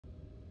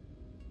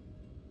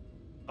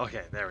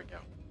Okay, there we go.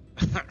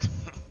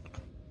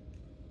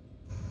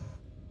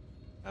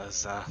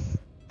 As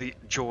the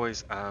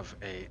joys of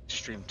a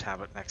stream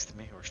tablet next to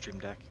me, or stream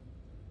deck.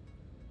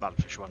 Not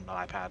official one,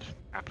 not iPad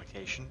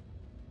application.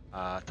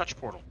 Touch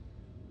portal.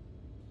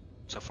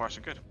 So far,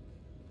 so good.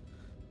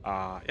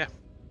 Yeah.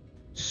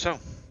 So,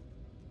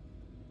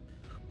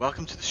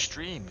 welcome to the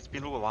stream. It's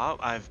been a little while.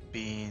 I've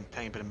been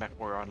playing a bit of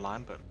MechWarrior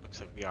online, but it looks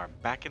like we are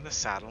back in the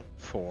saddle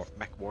for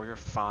MechWarrior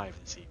 5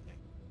 this evening.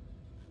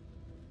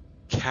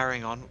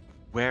 Carrying on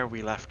where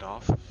we left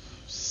off,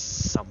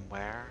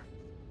 somewhere.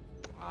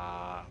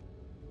 I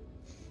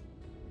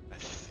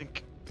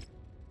think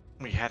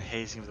we had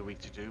hazing of the week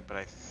to do, but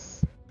I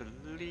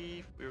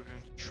believe we were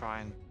going to try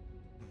and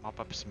mop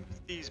up some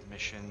of these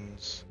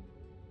missions.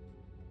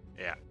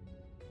 Yeah,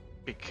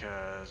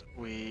 because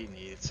we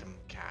needed some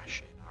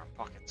cash in our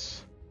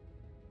pockets.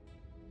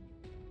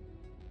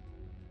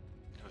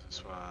 What was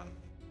this one?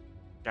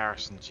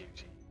 Garrison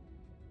duty.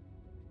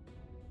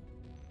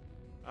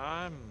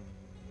 I'm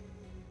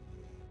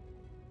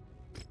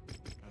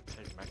gonna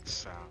take Mech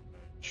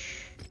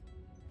salvage.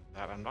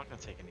 That I'm not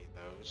gonna take any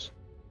of those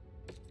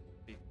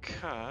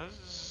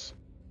because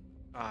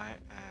I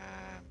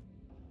am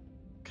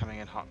coming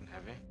in hot and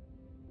heavy.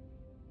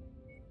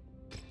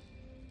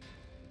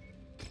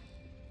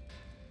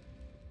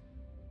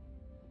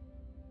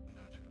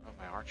 Oh,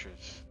 my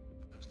archers,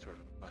 those two are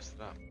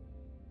busted up.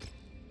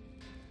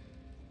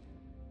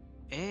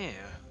 Ew.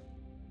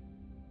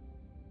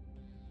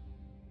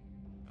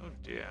 Oh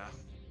dear.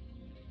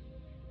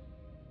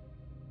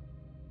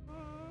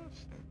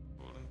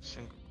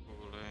 Single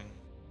cooling.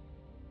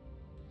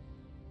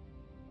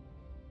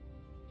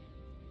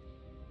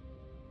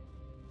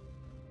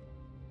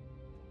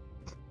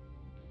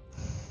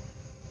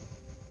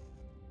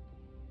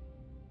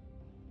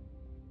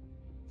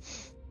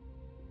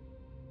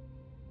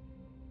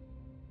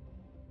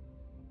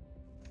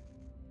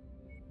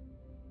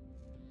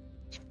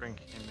 Let's bring him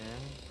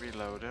in,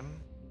 reload him.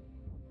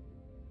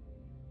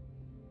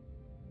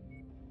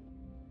 You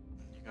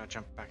gotta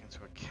jump back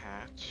into a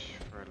catch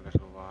for a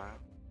little while.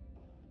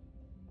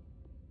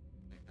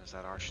 Because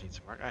that arch needs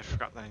some work. I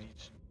forgot that I need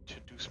to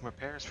do some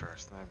repairs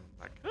first. And I'm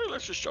like, hey,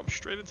 let's just jump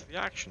straight into the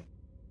action.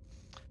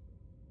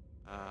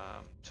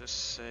 To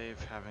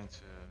save having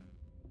to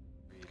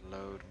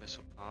reload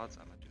missile pods,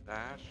 I'm gonna do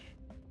that.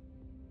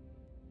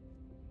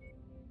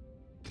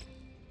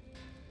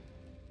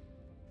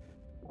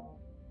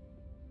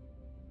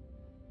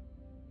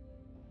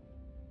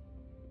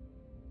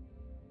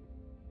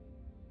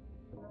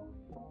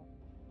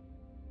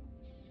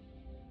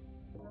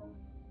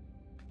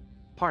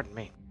 Pardon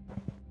me.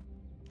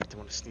 I didn't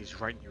want to sneeze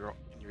right in your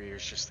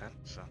ears just then,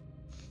 so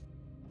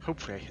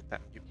hopefully I hit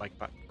that mute like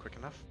button quick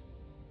enough.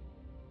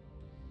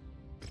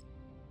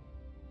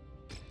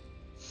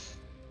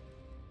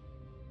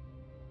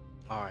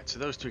 Alright, so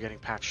those two are getting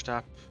patched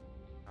up.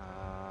 I'm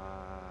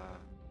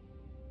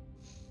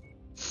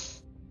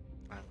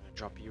going to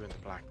drop you in the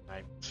Black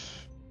Knight.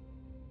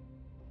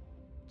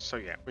 So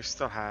yeah, we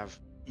still have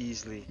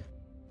easily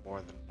more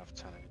than enough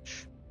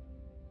tonnage.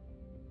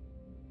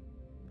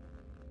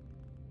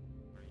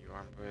 What are you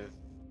armed with?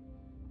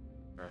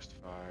 Burst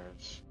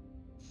fires.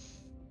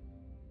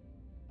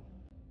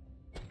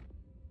 So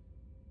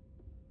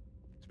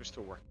we're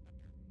still working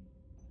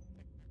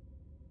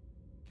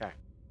on here. Okay.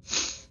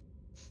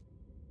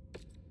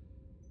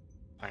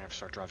 I have to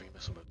start driving a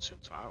missile boat soon,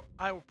 so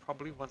I will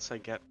probably, once I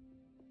get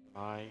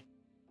my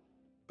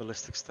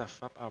ballistic stuff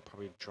up, I'll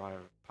probably drive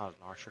pilot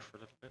an archer for a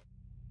little bit.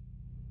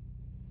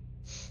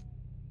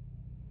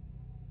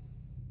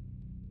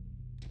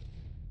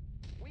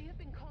 We have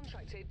been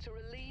contracted to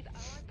relieve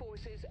Allied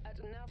forces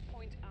at Nav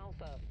Point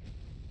Alpha.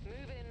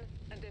 Move in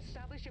and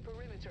establish a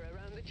perimeter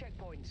around the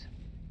checkpoint.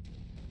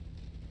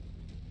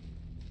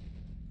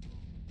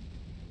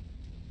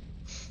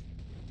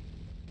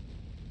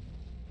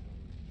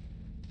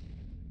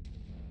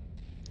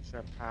 Is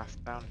there a path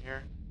down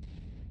here?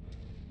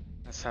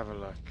 Let's have a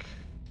look.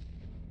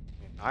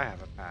 I mean, I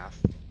have a path,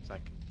 so I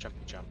can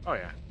jump. Oh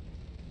yeah.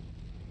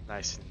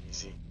 Nice and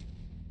easy.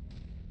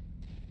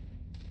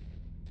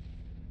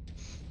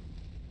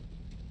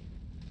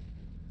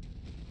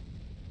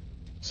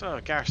 So,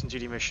 garrison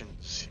duty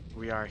missions.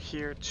 We are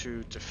here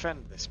to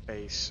defend this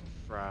base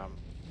from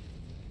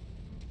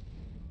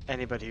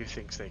anybody who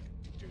thinks they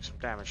can do some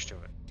damage to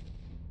it.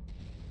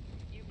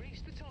 You've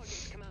reached the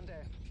target,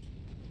 Commander.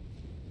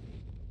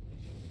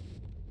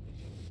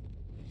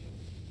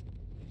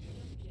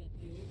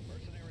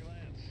 Mercenary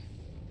Lance,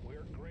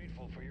 we're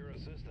grateful for your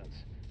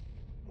assistance.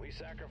 We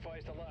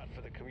sacrificed a lot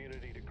for the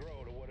community to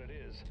grow to what it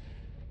is,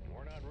 and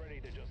we're not ready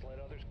to just let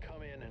others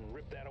come in and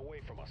rip that away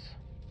from us.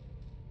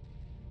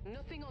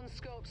 Nothing on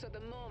scopes at the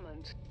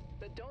moment,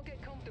 but don't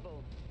get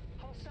comfortable.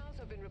 Hostiles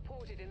have been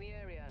reported in the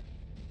area.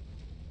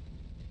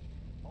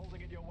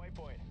 Holding at your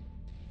waypoint.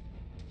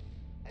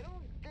 I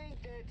don't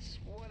think that's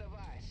one of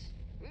us.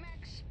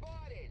 Mech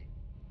spotted.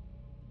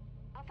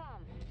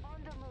 Affirm.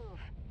 On the move.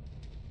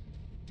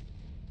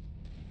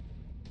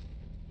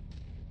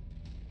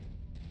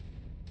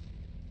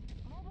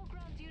 Mobile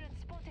ground unit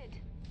spotted.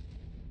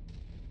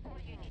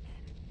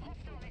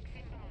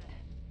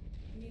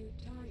 New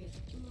target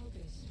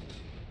locus.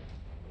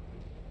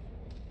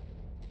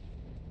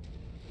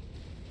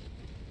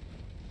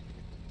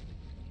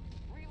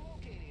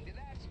 Relocating to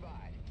that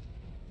spot.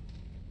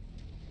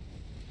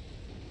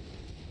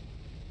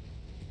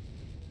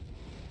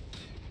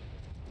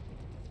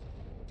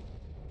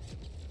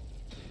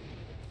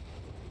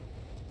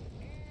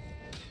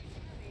 And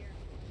carrier.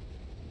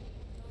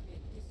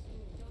 Target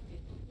destroyed.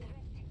 Target acquired.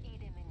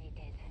 Threat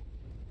eliminated.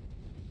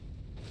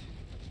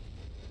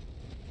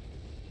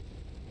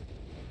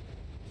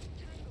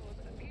 Tangos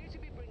appear to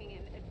be bringing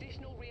in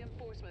additional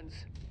reinforcements.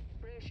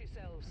 Brace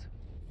yourselves.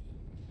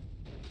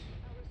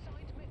 Our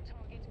assigned Mech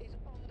target is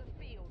on the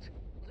field.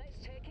 Let's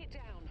take it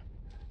down.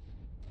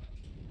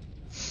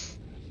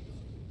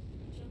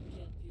 Jump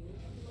jet fuel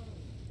low.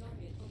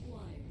 Target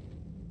acquired.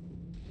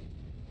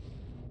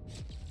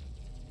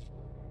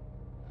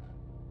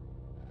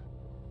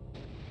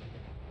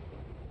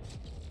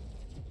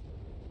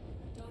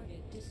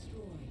 Target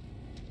destroyed.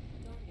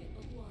 Target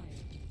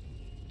acquired.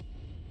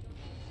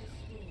 Target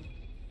destroyed.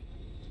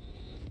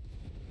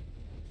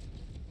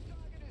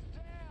 Target is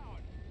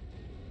down.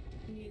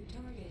 New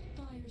target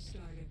fire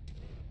starter.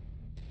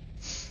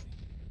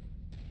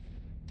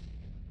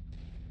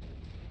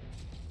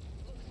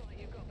 Looks like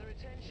you've got their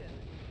attention.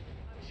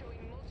 I'm showing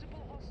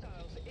multiple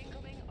hostiles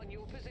incoming on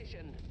your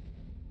position.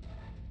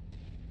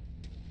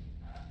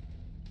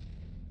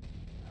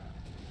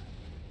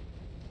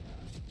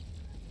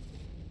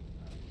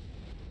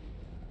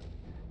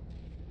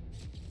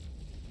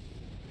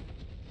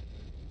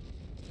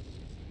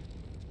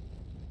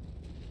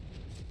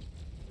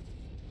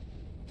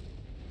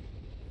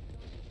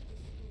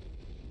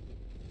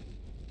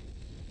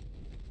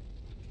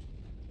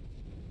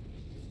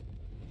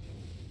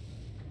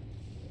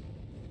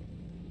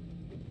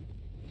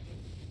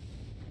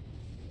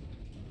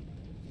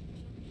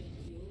 Jump jet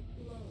fuel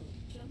low.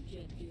 Jump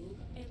jet fuel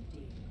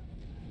empty.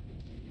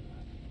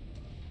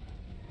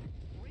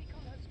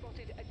 Recon has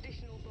spotted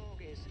additional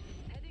bogies,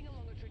 heading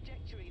along a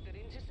trajectory that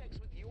intersects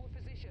with your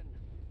position.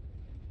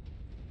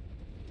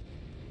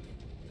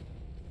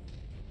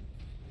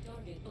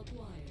 Target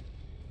acquired.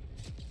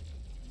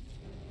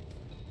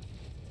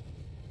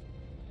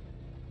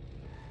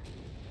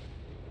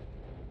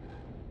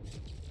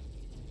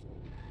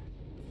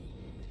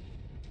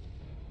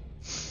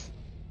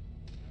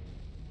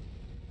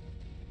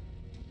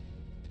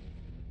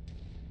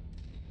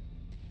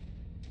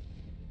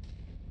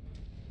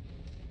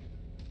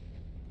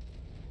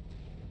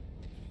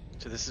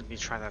 So this is me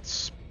trying that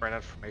spread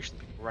out formation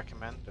people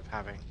recommend of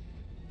having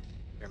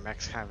your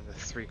mechs having the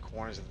 3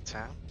 corners of the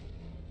town.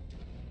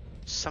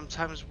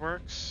 Sometimes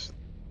works.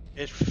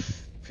 It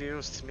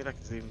feels to me like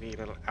it's leaving me a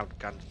little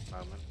outgunned at the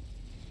moment.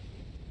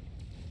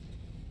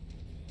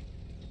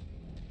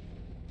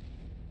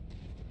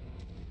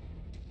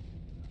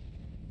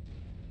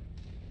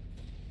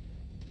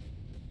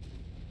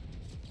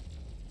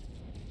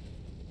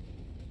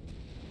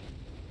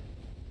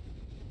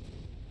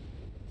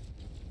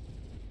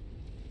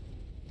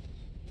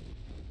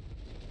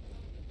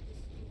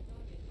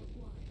 Target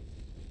acquired.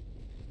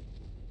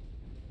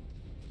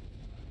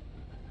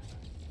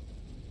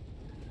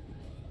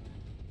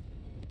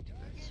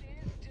 Target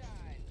is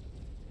done.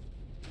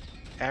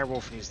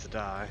 Airwolf needs to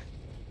die.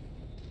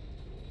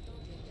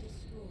 Target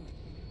destroyed.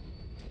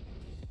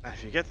 And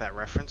if you get that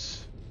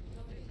reference,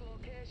 Target This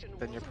location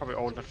then you're wasn't probably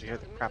built old to enough to hear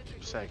the withstand crap I'm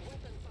military saying.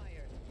 weapon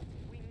fire.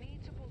 We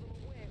need to pull them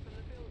away from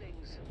the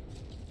buildings.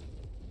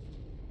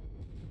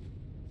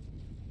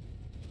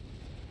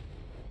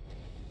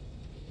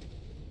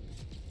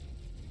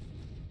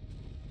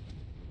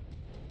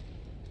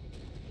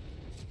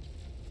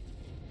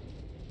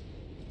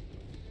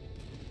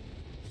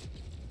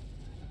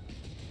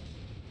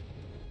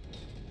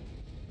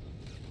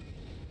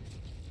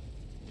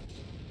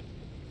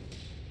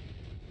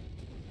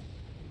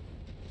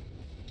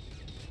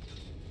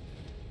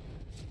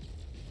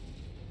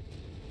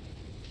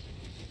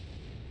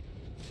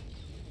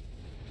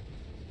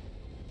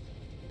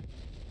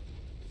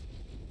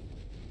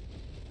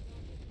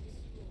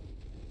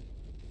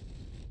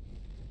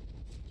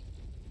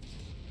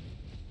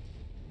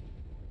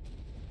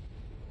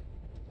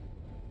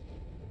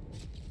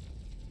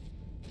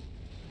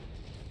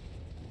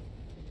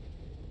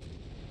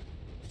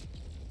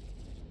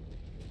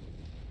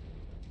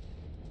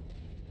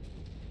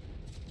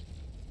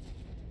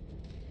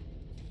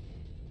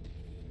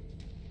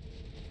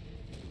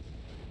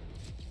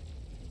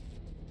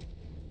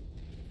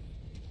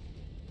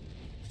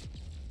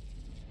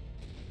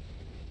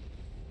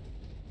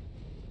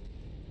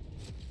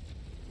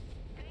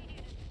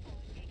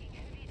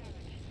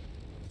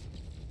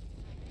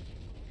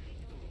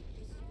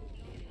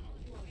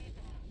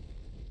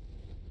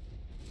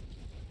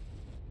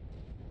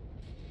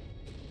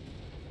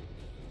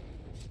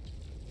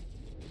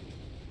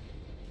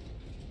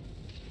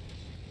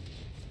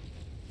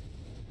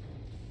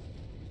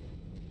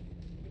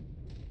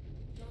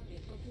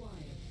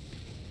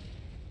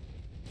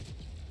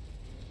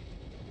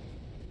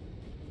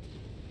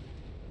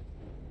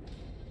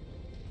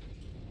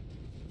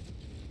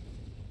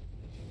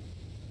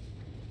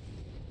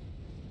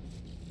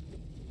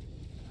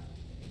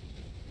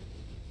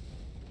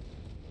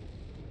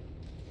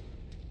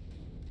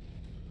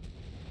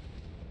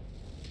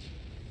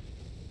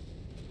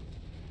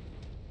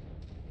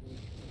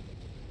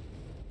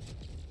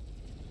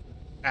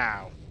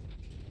 Ow.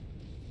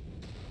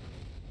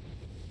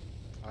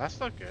 Oh, that's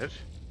not good.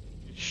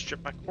 You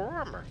stripped my core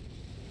armor.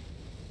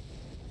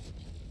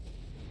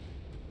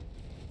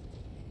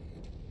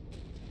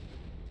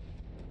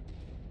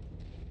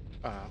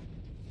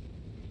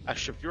 I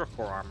stripped your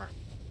core armor.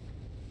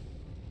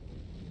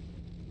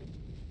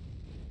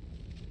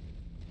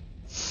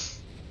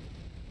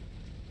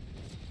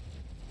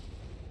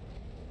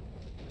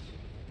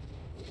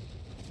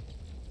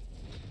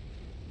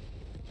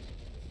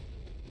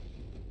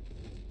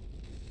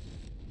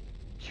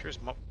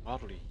 Here's what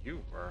model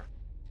you were.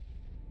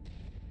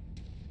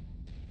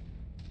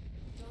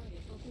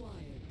 Target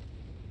acquired.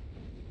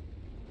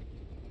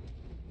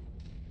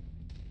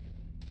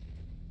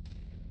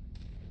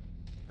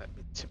 Let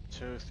me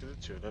tiptoe through the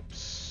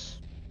tulips.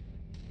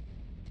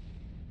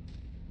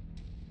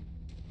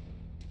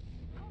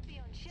 Copy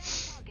on shared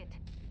target.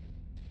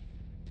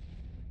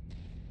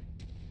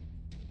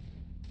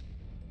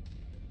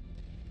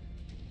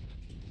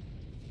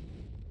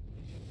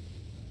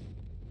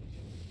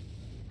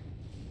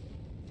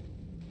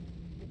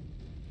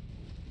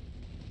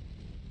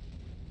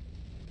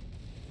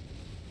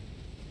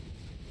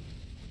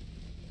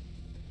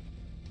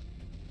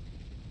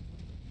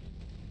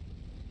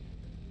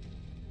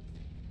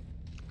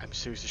 I'm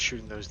seriously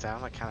shooting those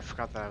down. I kind of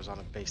forgot that I was on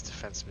a base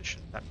defense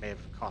mission. That may have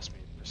cost me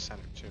a percent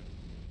or two.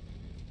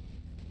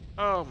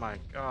 Oh my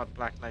god,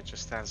 Black Knight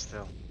just stands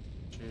still.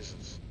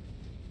 Jesus.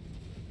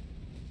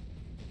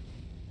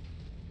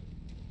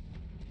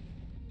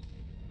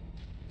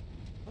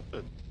 What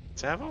the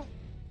devil?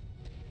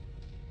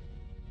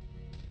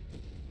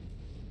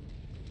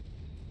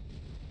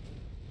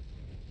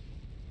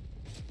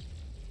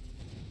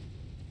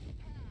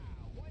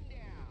 One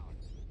down.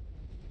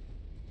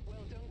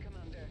 Well done,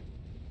 Commander.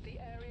 The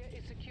area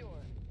is secure.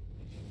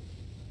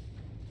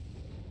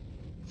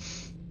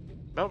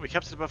 Well, we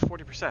kept it above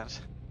 40%.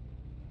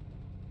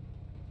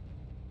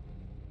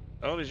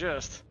 Only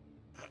just.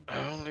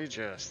 Only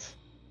just.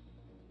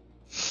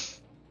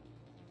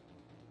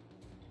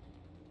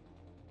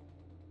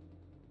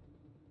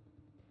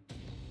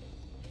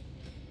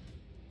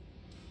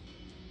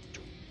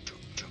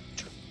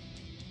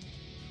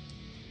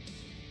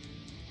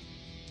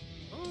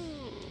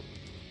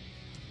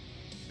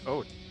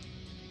 Oh,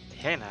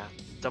 hey now,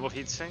 double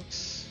heat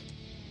sinks.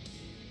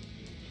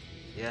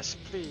 Yes,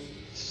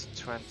 please.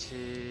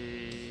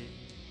 20.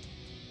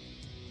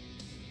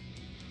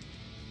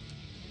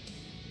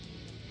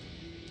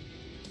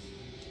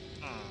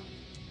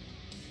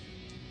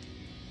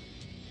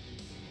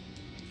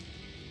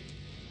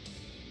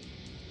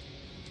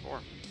 Four.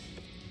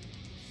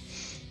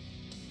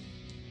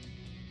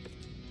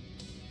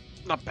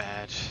 Not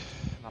bad.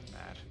 Not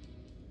bad.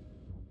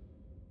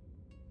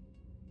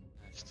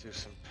 Let's do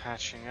some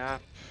patching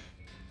up.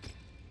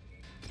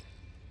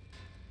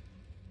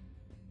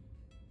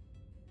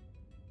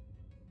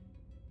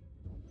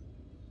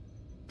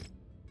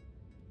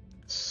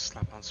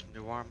 Slap on some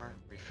new armor,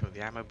 refill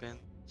the ammo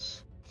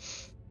bins.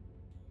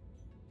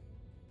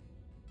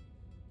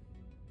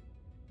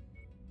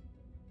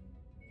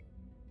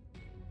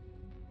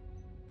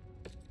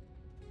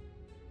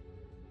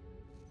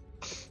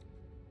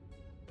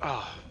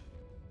 Oh.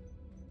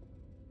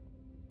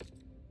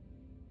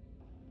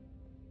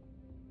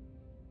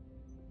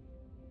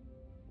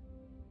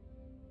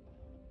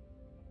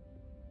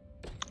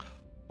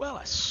 Well,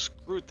 I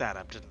screwed that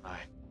up, didn't I?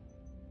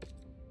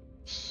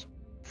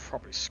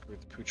 Probably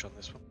screwed the pooch on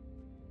this one.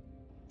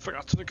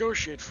 Forgot to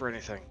negotiate for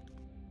anything.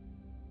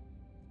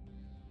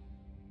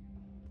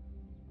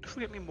 If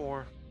we get any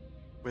more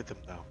with them,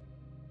 though.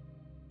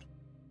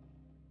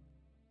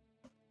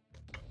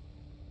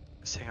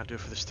 Let's see how I'll do it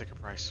for the sticker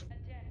price.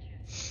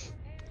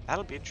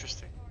 That'll be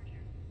interesting.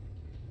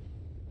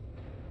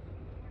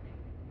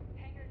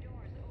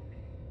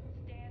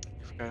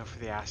 If we're going for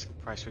the asking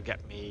price, would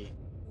get me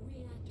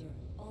Reactor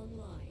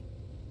online.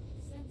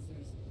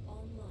 Sensors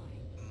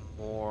online.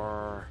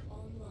 more,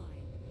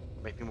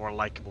 Online. make me more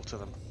likable to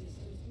them.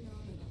 Systems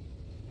nominal.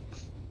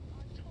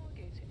 Our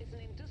target is an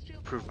industrial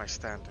Improve my complex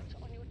standing.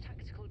 marked on your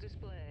tactical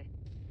display.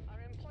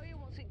 Our employer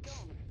wants it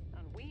gone,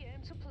 and we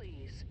aim to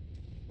please.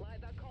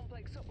 Light that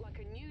complex up like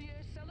a New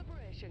Year's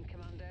celebration,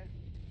 Commander.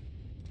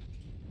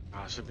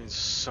 Oh, this would have been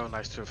so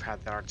nice to have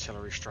had that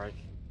artillery strike.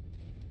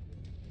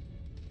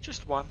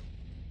 Just one.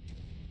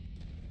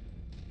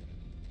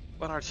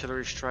 One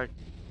artillery strike,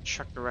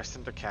 chuck the rest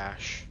into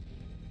cash.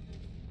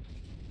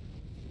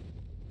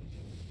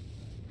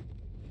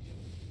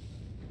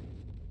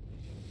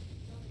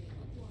 Target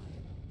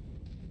acquired.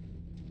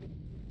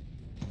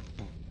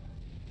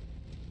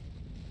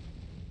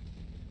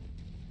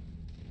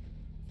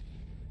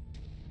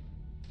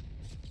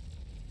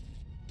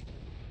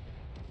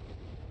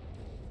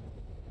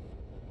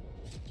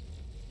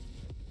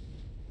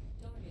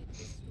 Target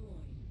destroyed.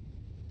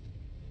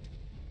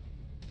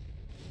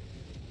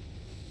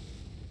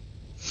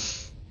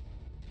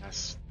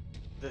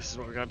 This is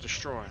what we got to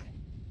destroy.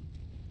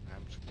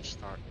 I'm just gonna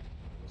start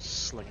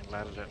slinging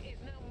lead at it. Is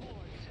now moored.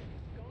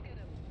 Go get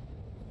him.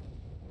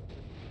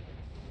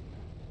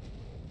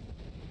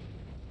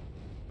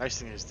 Nice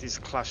thing is these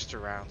cluster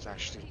rounds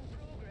actually Making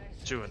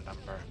progress. do a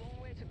number. A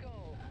long way to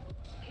go.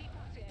 Keep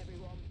at it,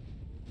 everyone.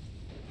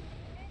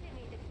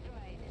 Enemy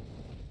destroyed.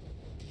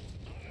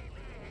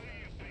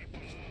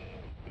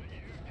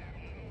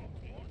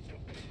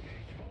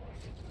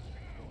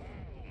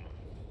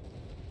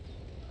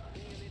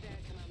 Nearly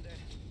there, Commander.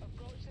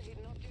 Approach the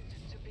hidden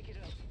object to pick it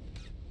up.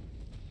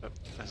 Oh,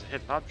 there's a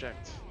hidden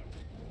object.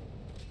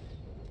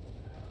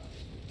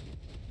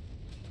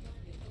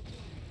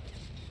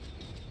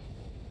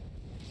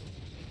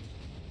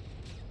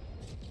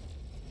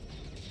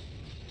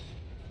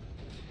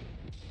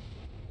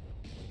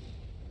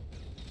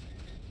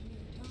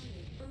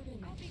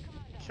 Copy,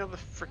 Commander. Kill the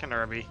frickin'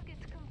 Herbie.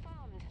 Target's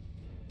confirmed.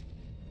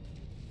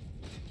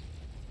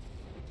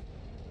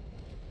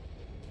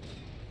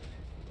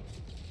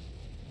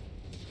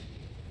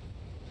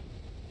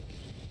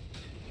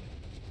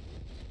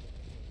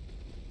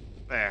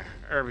 There,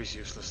 Herbie's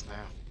useless now.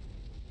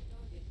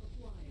 Target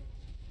acquired.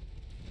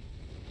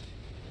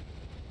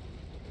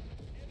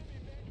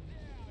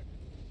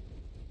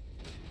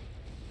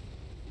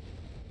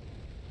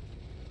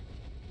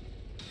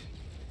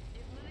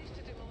 You've managed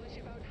to demolish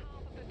about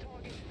half of the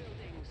target's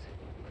buildings.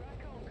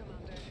 Crack on,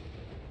 Commander.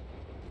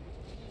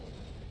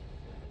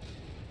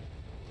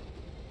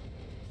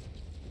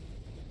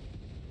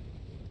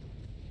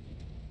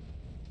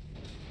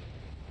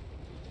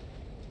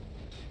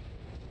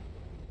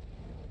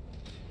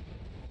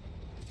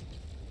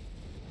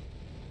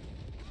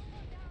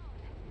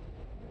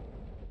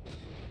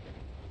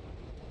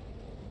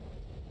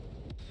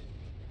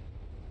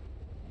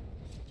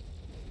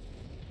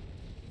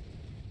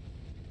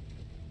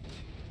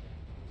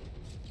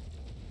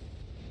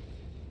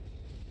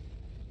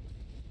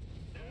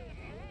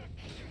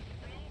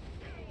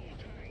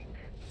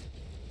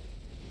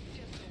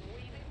 Just a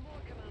wee bit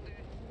more, Commander.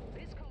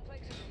 This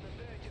complex is on the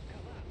verge of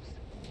collapse.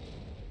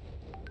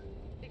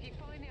 If you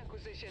find the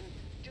acquisition,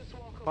 just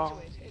walk up Bomb.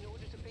 to it in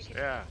order to pick it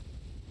up. Yeah.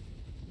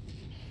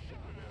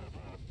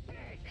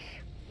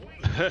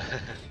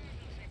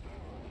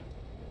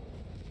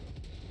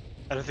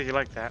 I don't think you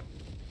like that.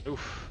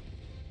 Oof.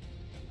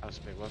 That was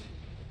a big one.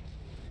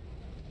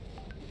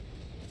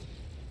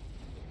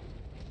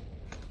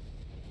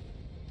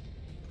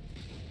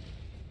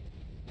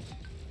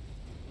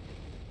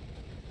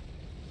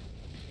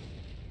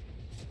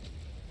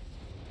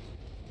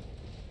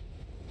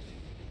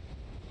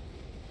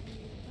 New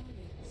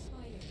target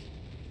spotted.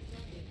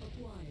 Target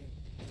acquired.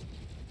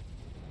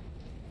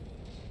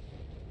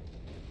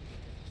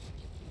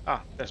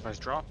 Ah, there's my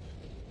drop.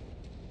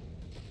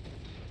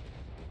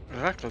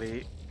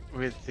 Luckily,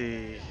 with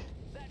the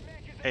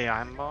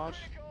AI mod,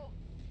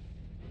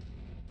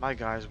 my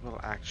guys will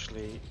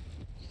actually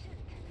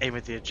aim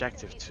at the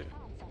objective too.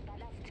 Parts of the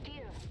last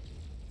gear.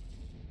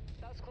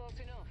 That's close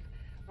enough.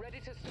 Ready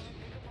to start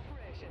pickup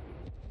operation.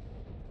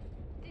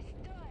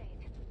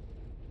 Destroyed.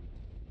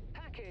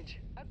 Package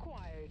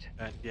acquired.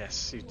 And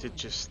yes, you did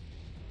just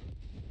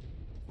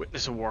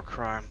witness a war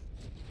crime.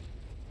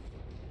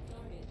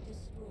 Target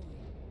destroyed.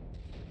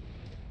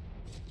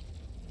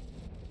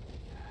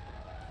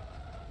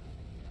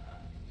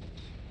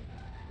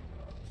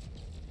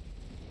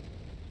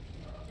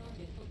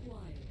 Target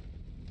acquired.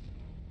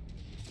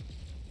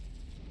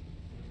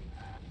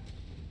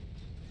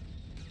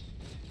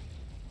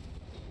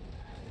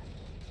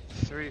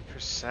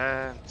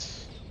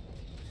 3%.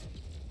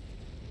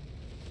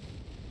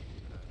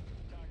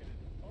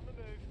 On the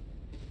move.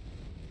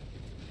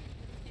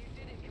 You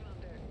did it,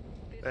 Commander.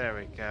 This There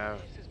we go.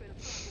 place has been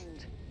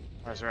flattened.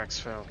 Where's our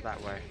exfil?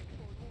 That way.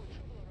 Before more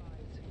trouble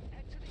arrives,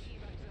 head to the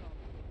evac zone.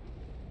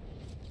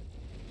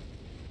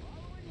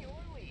 Following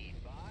your lead,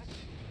 boss.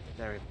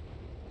 There we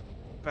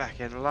back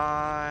in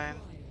line.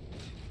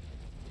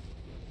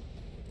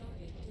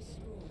 Target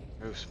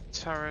destroyed. Move some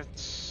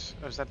turrets.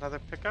 Oh, is that another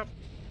pickup?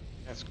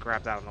 Let's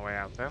grab that on the way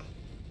out then.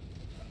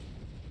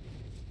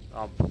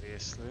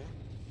 Obviously.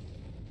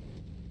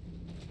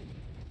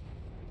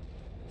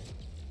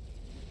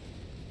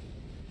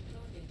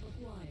 Target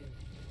acquired.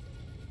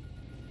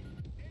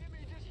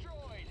 Enemy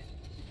destroyed.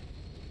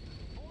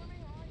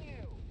 Forming on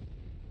you.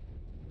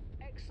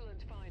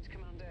 Excellent find,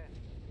 Commander.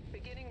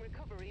 Beginning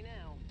recovery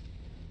now.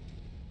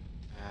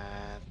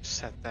 And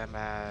set them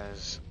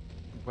as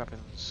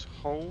weapons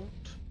hold.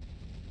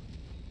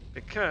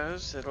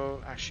 Because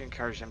it'll actually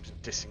encourage them to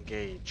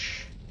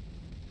disengage.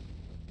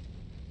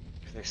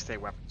 If they stay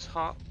weapons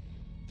hot,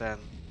 then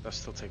they'll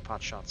still take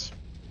pot shots.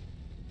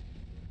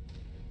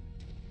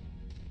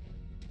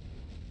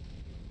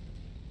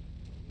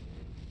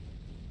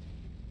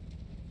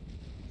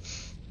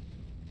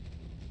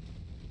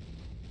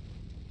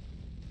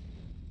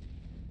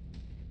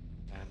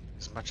 And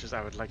as much as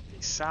I would like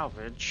the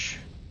salvage,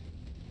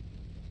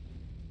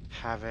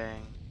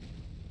 having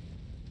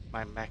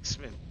my mechs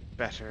in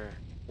better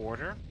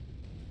order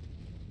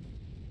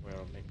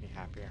will make me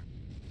happier.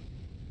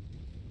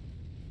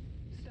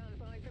 Stand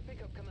by for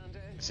pickup,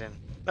 Commander. As in,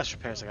 less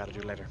repairs I gotta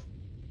do later.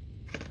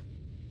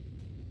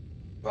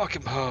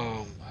 Welcome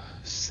home,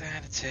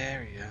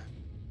 Sanitaria.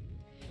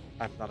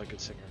 I'm not a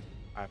good singer.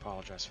 I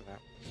apologize for that.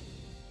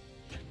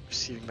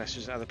 Receiving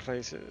messages in other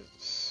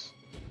places.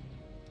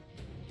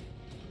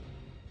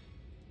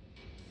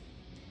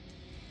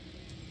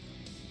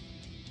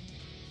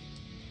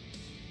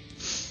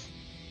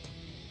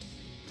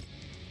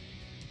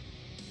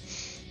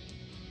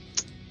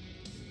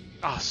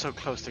 Ah, so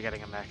close to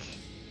getting a mech.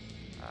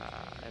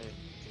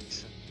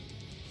 Decent.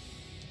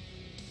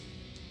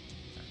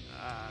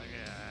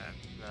 Yeah,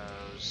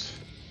 those.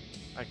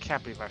 I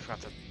can't believe I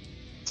forgot to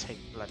take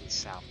bloody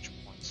salvage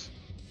points.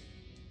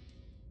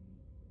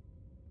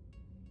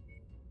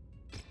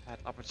 Had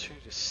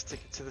opportunity to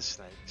stick it to the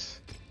snakes,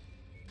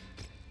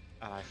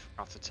 and I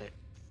forgot to take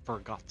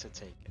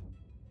it.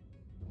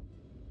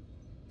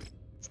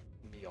 It's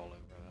me all over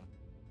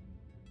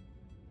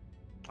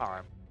though. All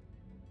right.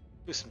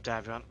 Do some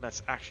diving on.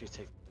 Let's actually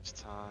take this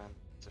time.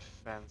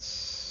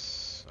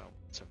 Defense. Oh,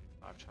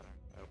 75 tonner.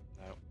 Nope,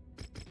 no.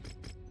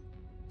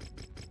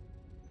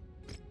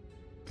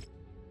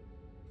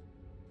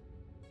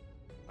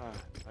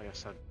 I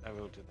guess I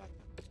will do that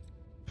then.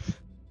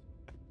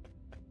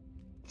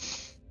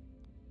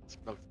 Let's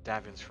milk the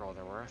Davians for all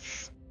they're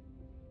worth.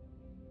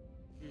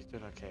 He's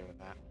doing okay with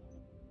that.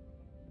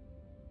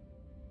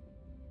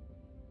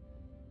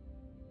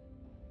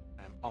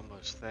 I'm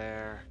almost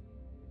there.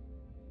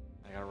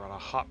 I gotta run a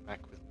hot mech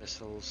with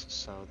missiles,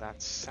 so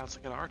that sounds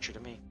like an archer to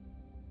me.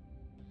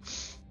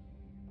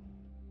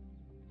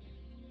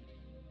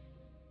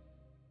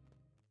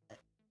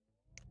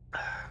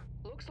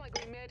 Looks like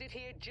we made it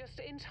here just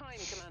in time,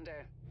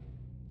 Commander.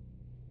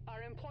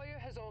 Our employer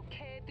has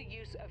okayed the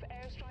use of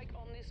airstrike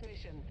on this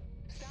mission.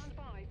 Stand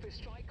by for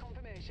strike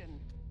confirmation.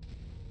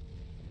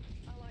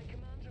 Allied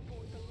command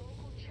reports a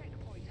local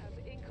checkpoint has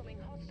incoming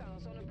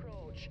hostiles on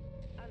approach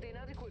and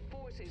inadequate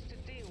forces to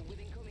deal with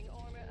incoming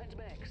armor and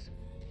mechs.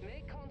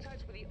 Make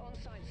contact with the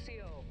on-site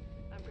CO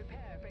and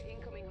prepare for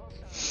incoming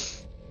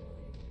hostiles.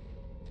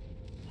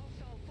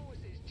 Hostile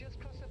forces just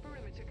crossed the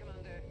perimeter,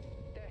 Commander.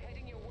 They're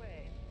heading your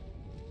way.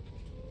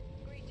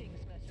 Greetings,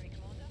 Mercenary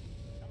Commander.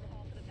 On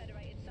behalf of the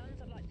Federated Sons,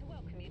 I'd like to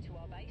welcome you to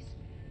our base.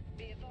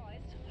 Be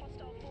advised,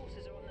 hostile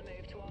forces are on the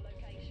move to our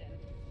location.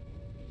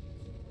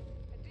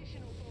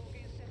 Additional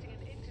bogies setting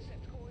an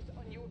intercept course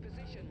on your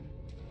position.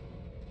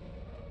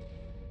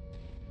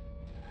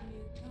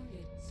 New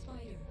target,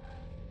 Spider.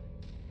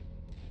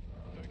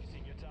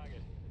 Focusing your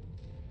target.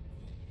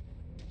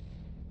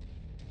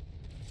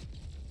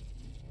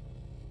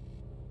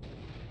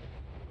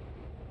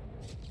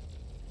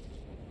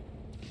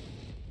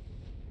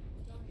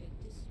 Target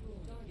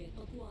destroyed. Target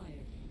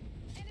acquired.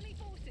 Enemy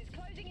forces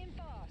closing in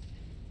fast.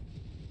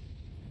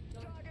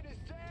 Target is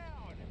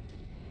down!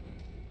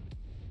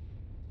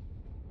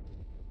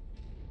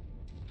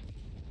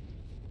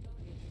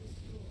 Target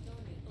destroyed.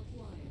 Target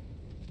acquired.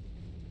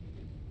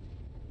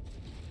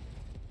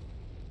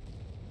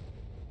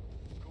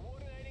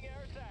 Coordinating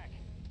air attack.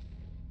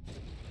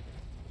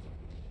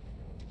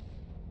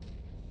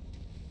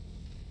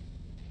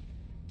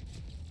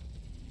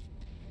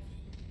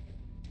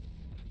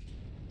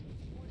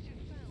 Once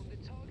you've found the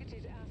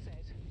targeted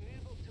asset,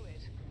 move up to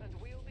it, and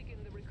we'll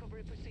begin the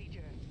recovery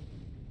procedure.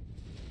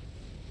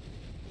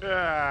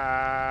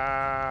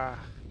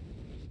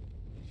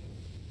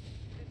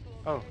 This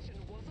location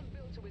wasn't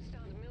built to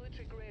withstand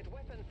military-grade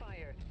weapon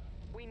fire.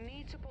 We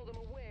need to pull them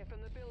away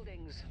from the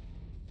buildings.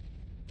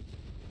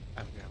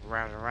 I'm gonna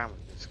round and around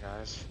with these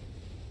guys.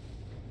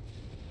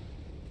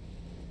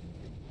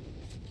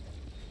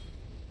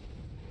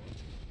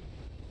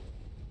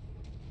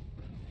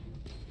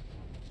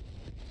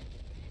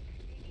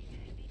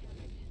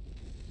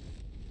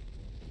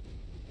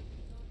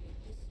 Target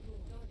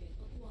destroyed. Target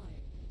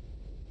acquired.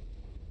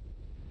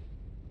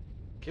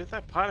 Give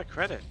that pilot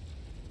credit.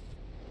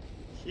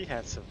 He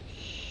had some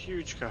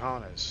huge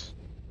cojones.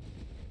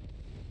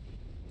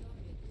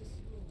 Target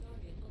destroyed.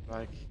 Target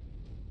Like,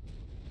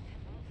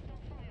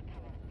 acquired.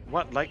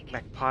 what light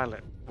mech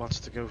pilot wants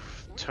to go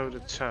toe to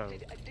toe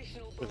Detected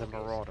additional with a bogies,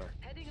 marauder?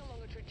 heading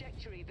along a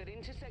trajectory that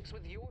intersects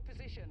with your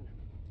position.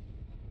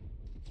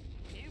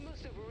 You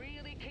must have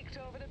really kicked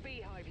over the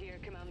beehive here,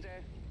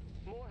 Commander.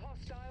 More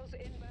hostiles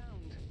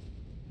inbound.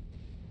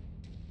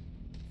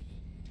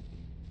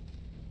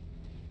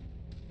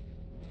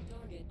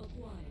 Target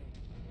acquired.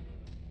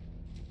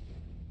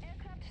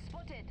 Aircraft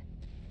spotted.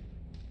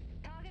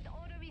 Target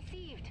order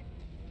received.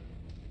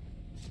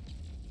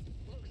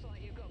 Looks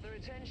like you've got their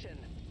attention.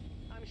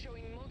 I'm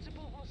showing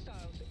multiple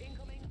hostiles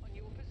incoming on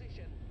your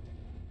position.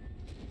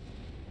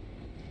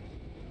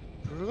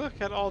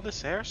 Look at all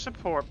this air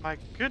support, my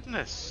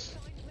goodness.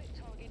 Assigned Mech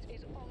target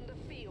is on the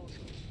field.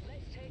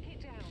 Let's take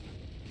it down.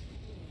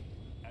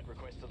 At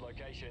requested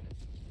location.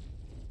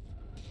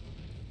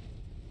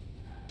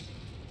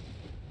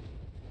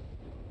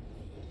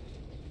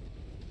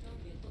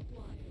 Target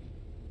acquired.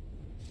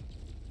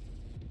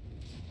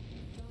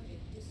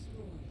 Target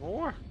destroyed.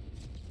 More?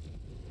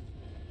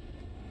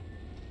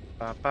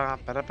 Ba ba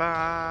ba da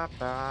ba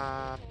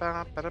ba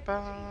ba ba da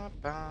ba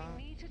ba.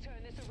 We need to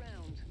turn this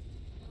around.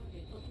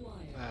 Target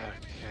acquired.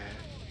 Okay.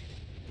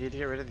 Need to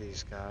get rid of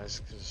these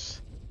guys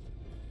because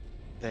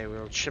they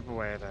will chip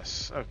away at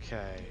us.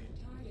 Okay.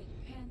 Target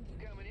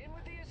panda. Coming in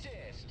with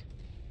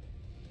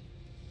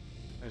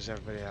There's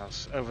everybody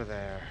else over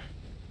there.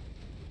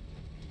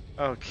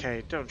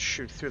 Okay, don't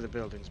shoot through the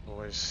buildings,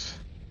 boys.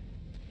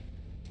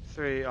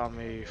 3 on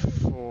me,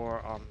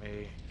 4 on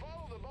me.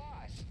 Follow the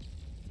boss.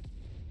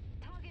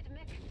 Target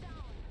mech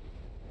down.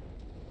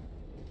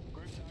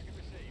 Group target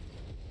received.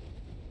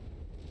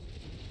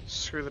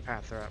 Screw the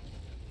Panther up.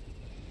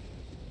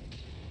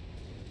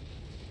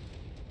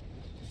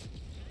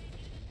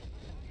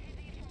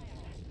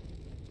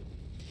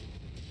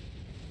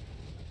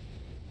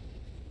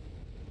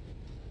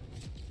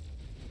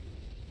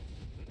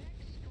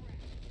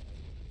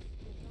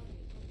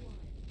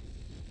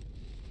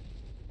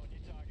 On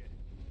your target.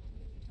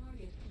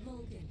 Target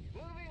Vulcan.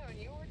 Moving on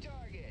your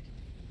target.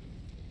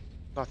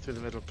 Not through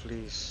the middle,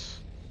 please.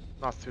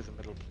 Not through the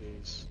middle,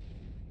 please.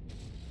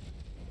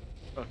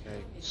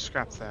 Okay,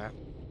 scrap that.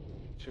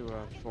 2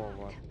 on 4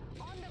 1.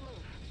 On the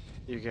move.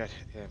 You get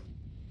him.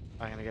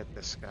 I'm gonna get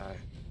this guy.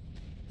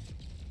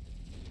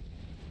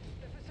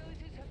 The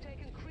facilities have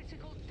taken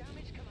critical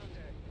damage,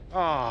 Commander.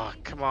 Oh,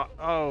 come on.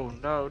 Oh,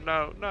 no,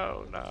 no,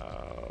 no,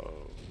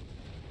 no.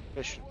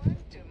 Mission. One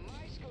to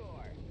my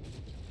score.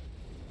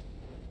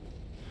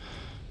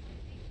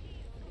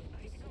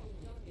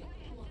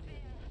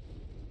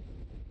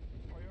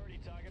 Priority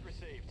target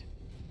received.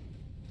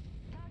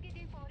 Target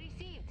info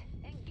received.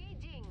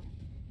 Engaging.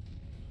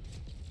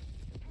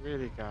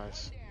 Really,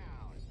 guys. Down.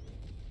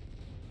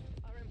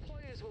 Our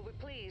employers will be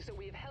pleased that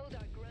we've held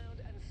our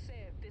ground and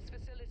saved this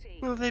facility.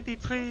 Will they be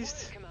Good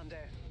pleased? work,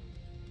 Commander.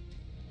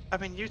 I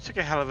mean, you took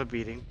a hell of a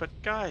beating, but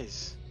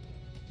guys.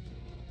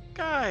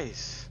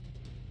 Guys.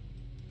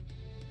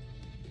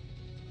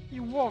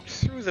 You walked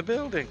through the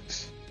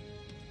buildings.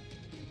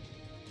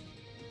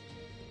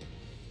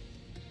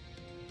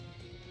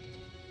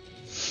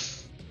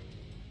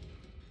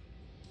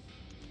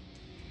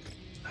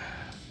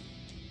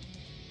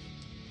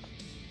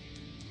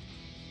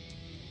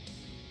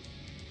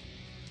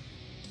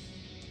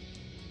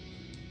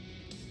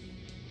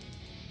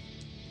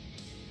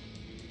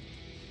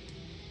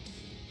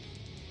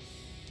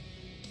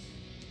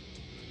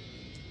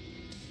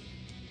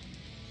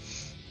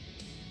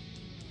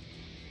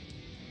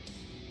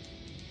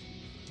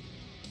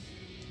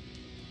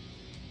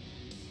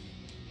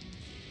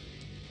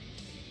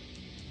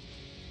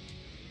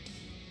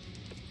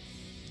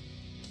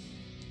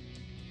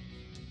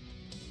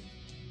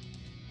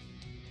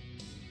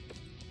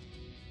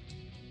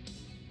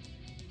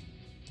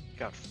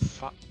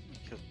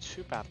 Killed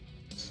 2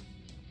 Battlemechs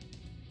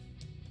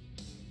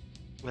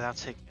without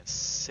taking a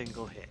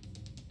single hit.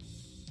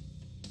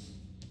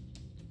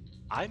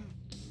 I'm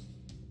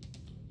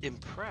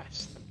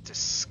impressed. I'm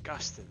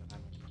disgusted and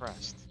I'm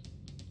impressed.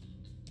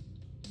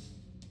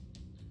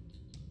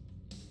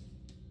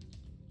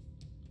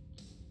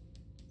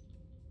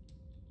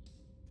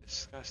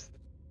 Disgusted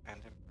and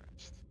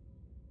impressed.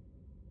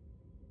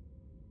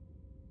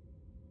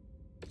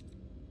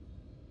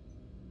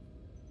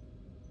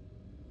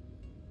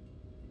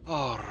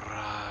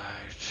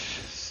 Alright,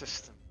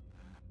 system.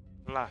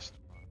 Last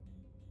one.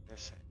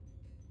 This it.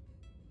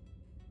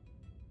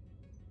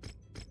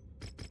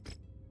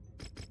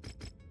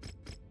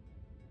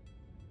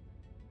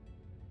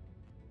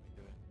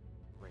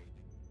 Raiding.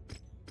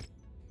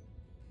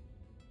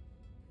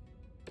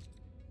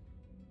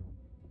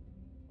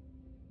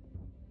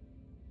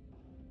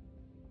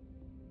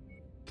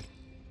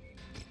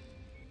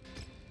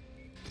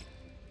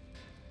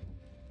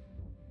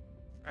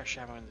 Fresh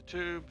ammo in the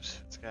tubes.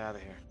 Let's get out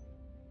of here.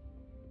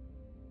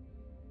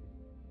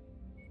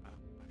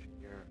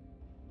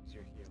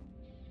 Your heel.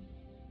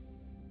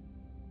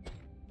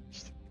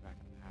 Stick you back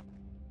in the hammer.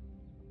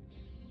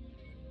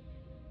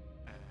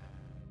 And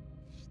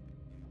stick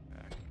you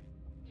back.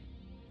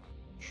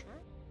 Sure.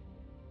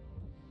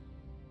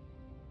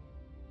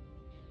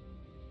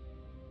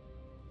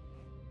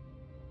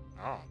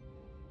 Oh.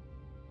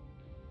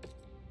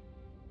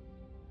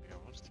 Yeah,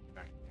 we'll stick you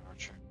back in the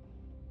archer.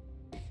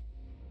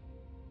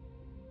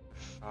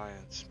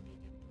 Defiance,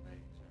 medium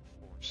laser,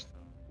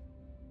 4-star.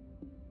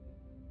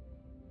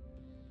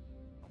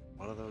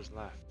 One of those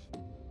left.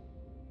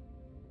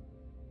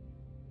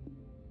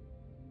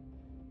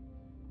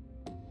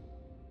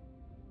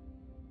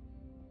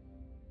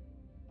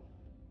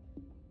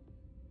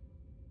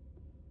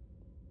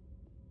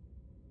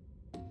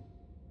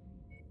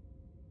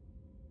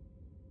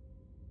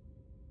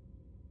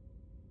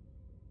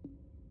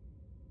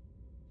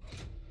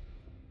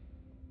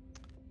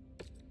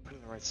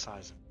 Putting the right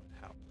size in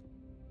would help.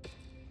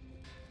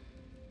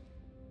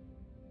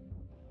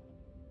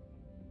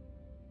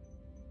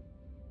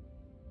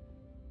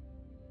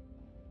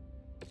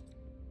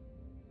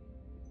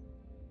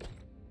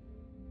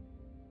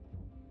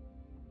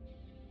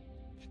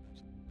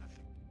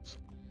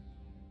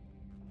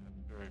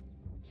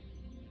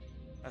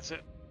 That's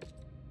it.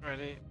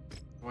 Ready.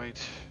 Wait.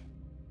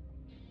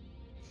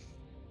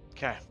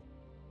 Okay.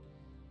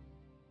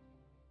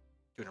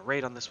 Doing a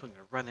raid on this one.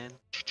 Gonna run in.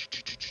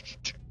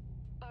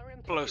 Our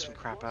Blow some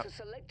employer crap wants up. a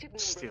selected number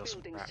Steal of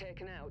some buildings crap.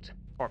 taken out.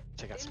 Or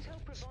take out some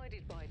Intel buildings.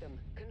 provided by them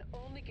can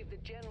only give the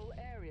general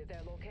area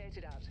they're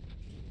located at.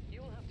 You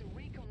You'll have to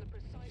recon the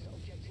precise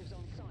objectives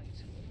on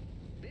site.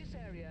 This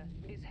area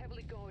is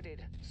heavily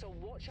guarded, so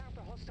watch out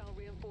for hostile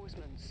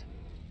reinforcements.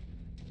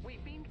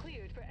 We've been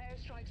cleared for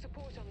airstrike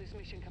support on this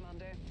mission,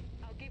 Commander.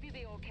 I'll give you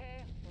the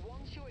okay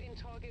once you're in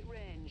target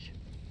range.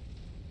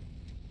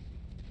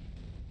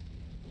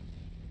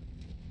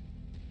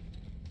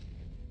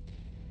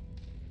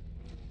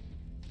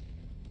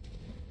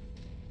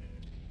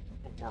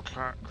 More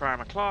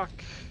crime o'clock.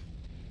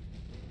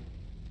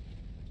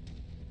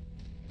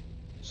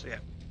 So yeah,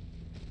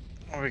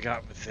 what we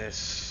got with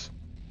this?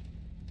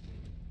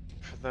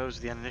 For those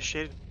of the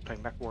uninitiated,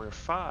 playing MechWarrior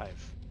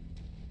 5.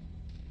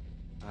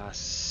 A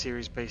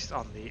series based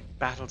on the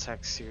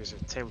Battletech series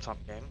of tabletop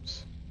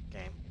games.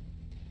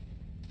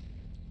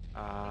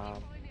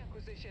 Find the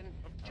acquisition.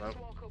 Hello. Just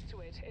walk up to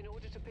it in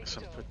order to pick This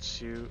it one up.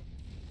 puts you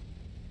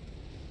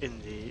in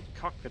the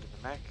cockpit of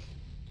the mech,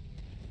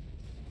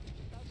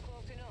 That's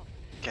close enough.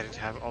 getting to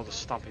have all the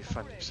stompy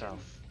fun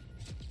yourself.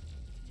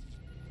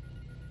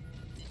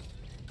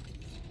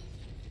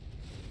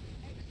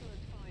 Excellent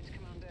find,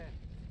 Commander.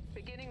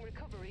 Beginning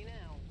recovery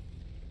now.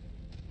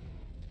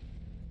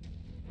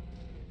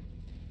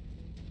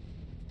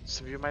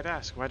 Some of you might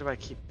ask, why do I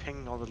keep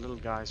pinging all the little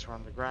guys who are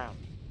on the ground?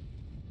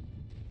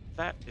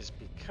 That is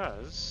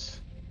because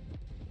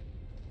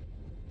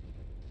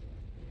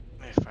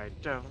if I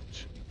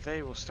don't,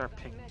 they will start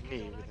pinging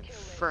me with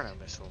Inferno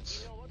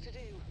missiles. You know what to do.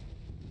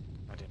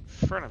 And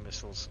Inferno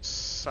missiles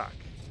suck.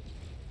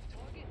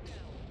 Target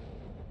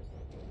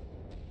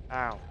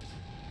down. Ow.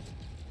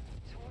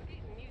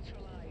 Target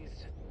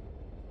neutralized.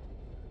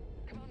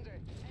 Commander,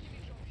 enemy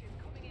dropship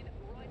coming in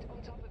right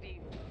on top of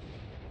you.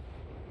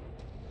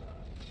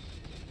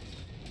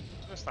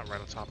 That's not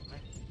right on top of me.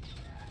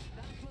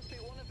 That must be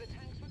one of the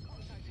tanks we're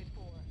contacted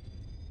for.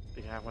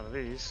 You can have one of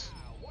these.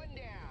 One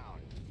down.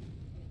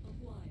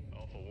 Acquired.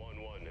 Alpha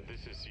 1-1,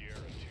 this is Sierra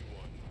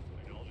 2-1.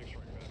 Acknowledging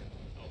strike pattern.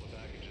 Alpha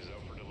package is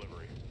out for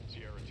delivery.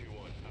 Sierra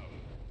 2-1, out.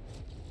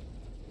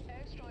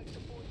 Airstrike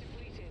support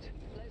depleted.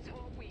 Let's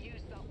hope we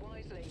use that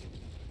wisely.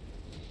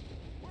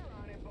 We're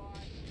on it,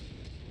 boss.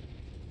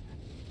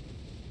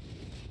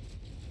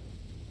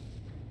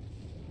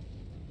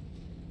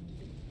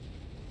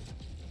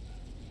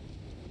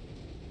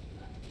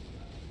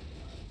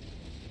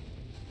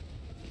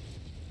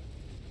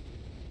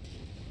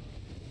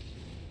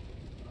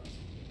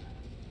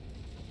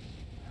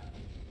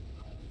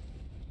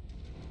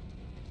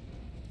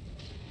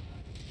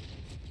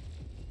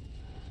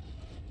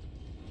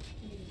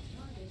 New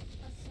target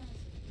assassin.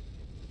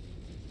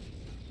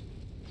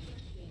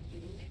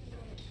 Jet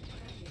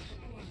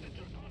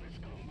fuel target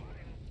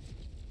acquired.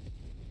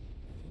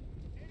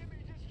 Enemy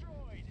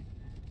destroyed.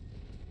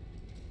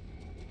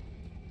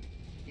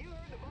 You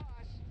heard the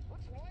boss.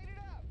 Let's light it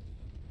up.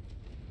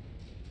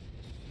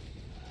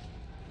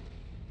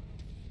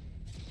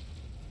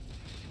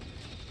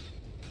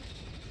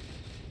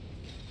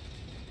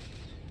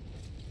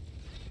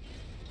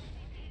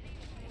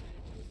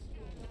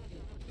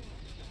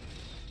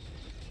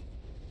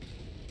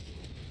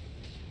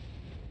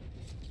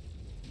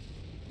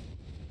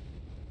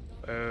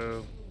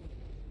 Oh.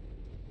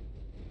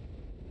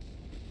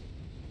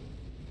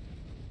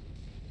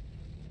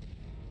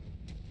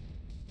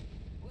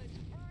 Let's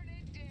burn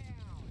it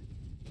down.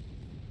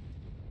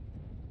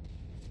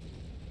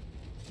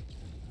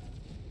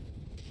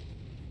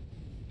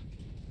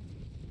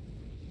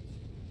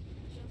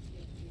 Jet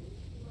fuel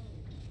low.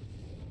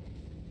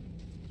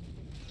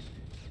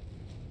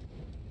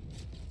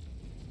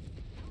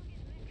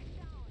 Target mech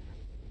down.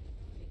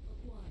 Target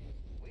acquired.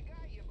 We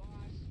got you,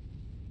 boss.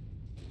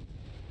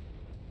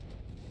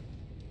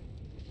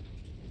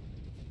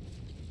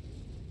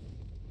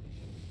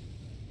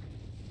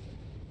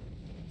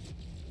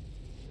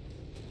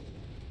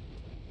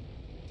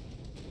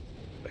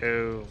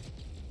 Boo.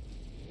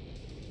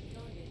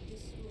 Target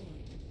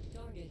destroyed.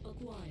 Target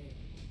acquired.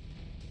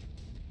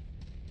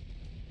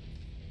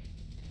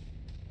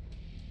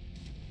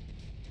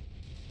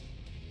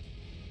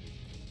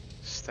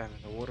 Stand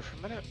in the water for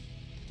a minute.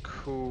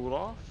 Cool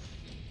off.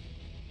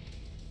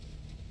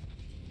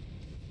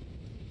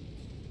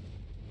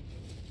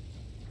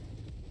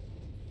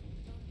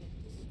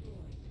 Target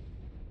destroyed.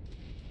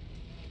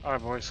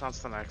 Alright boys, on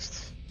to the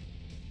next.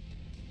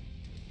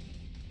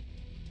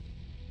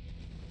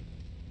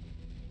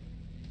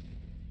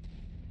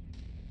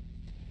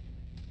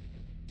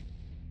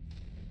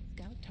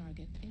 Scout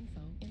target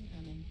info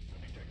incoming.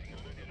 Detecting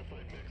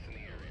unidentified mechs in the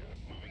area.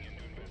 Moving in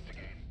to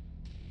investigate.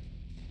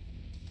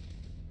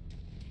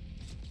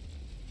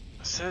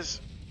 It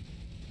says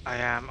I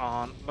am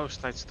on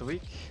most nights of the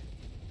week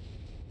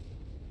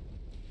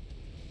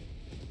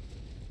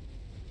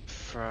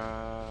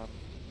from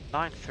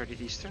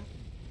 9:30 Eastern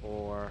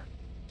or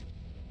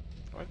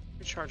what?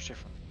 We charge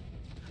different.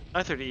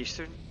 9:30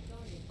 Eastern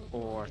Target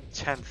or acquired.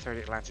 10:30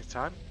 Atlantic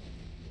time.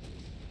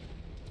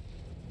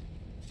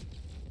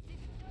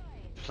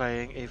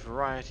 Playing a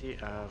variety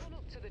of Run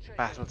up to the treasure to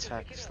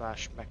Battletech pick it up.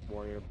 slash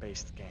MechWarrior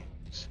based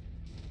games.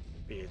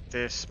 Be it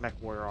this,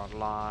 MechWarrior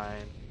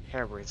Online,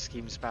 Harebrained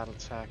Schemes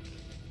Battletech,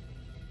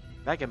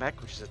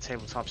 Megamech, which is a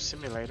tabletop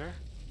simulator.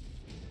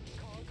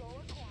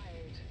 Cargo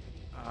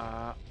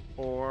acquired.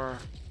 Or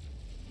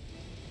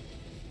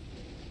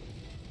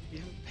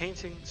even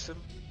painting some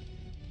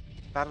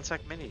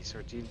Battletech minis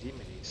or D&D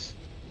minis.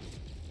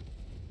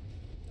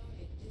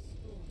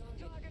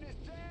 Target is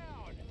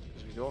down!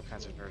 Because we do all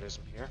kinds of nerdism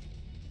here.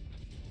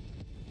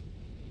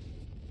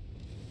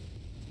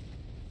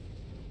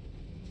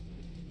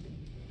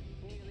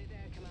 Nearly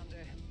there,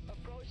 Commander.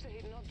 Approach the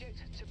hidden object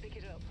to pick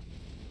it up.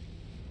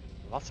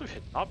 Lots of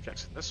hidden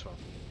objects in this one.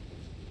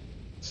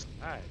 It's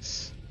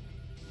nice.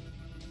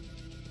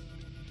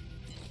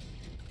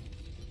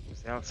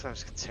 Does they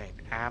sometimes contain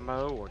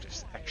ammo or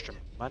just extra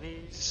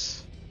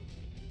monies?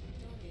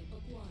 Target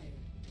acquired.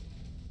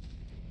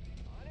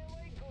 On it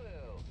like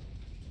glue.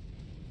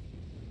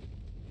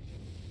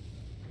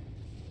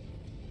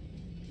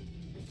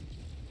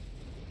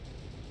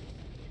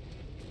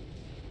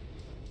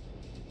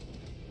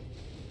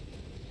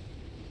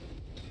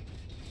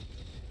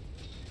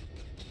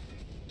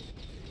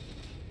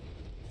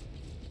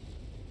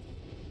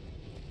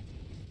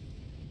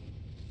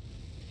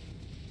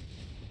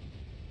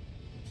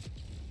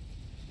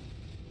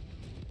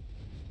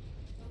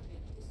 Target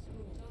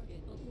destroyed.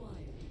 Target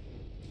acquired.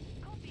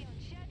 Copy on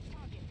shared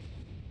target.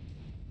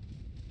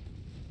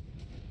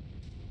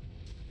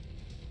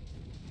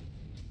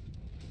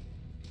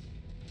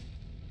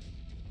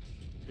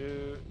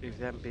 Do leave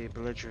them be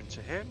belligerent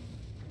to him?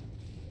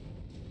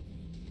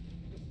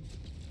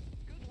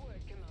 Good work,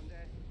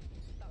 Commander.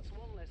 That's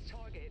one less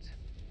target.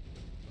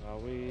 Well,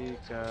 we All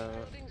go.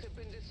 target buildings have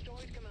been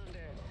destroyed, Commander.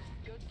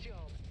 Good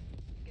job.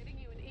 Getting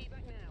you an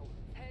evac now.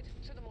 Head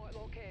to the marked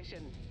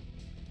location.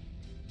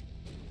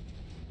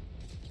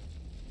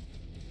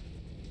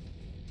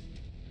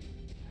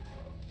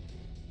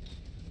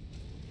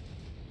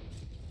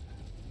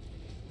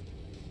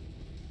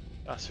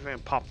 Let's see if we can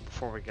pop them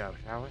before we go,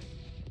 shall we?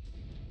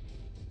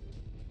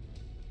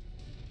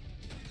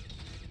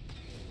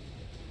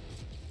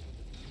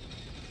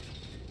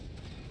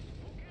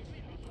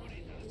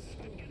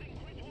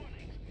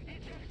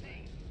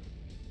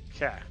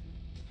 Okay.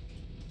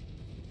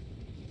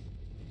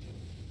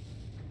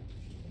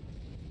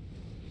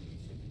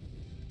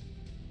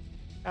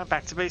 And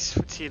back to base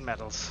for tea and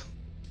medals.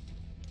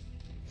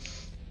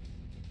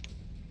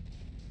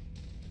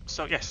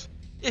 So yes,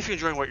 if you're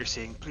enjoying what you're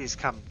seeing, please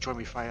come join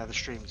me for my other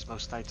streams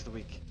most nights of the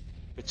week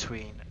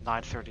between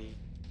 9:30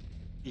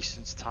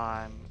 Eastern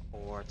time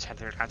or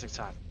 10:30 Atlantic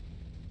time.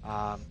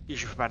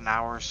 Usually for about an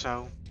hour or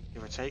so,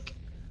 give or take.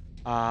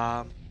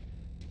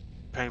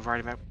 Playing a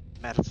variety of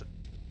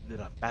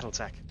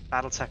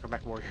Battletech or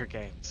MechWarrior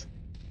games.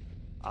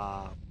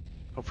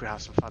 Hopefully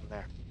have some fun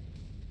there.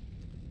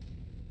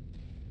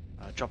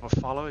 Drop a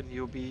follow and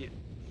you'll be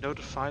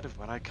notified of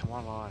when I come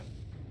online.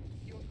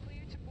 You're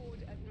clear to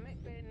board at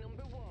Mech Bay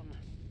number 1.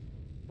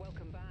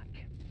 Welcome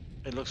back.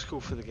 It looks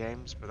cool for the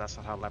games, but that's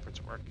not how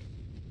leopards work.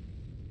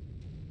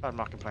 But I'm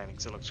not complaining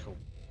because it looks cool.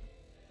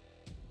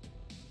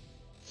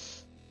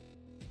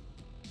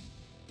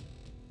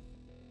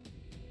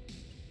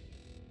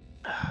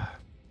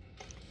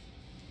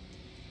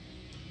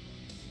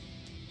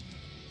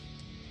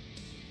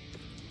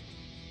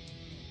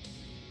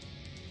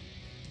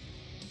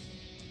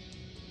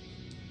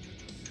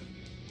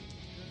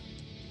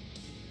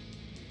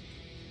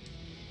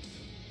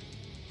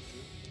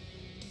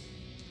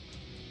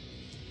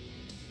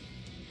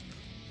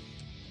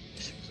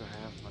 I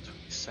have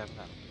 127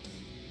 now.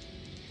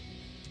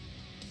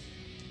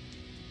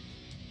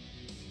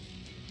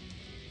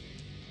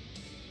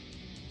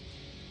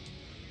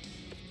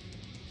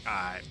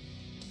 Alright.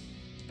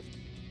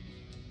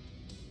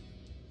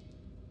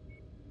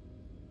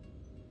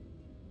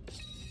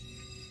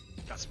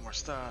 Got some more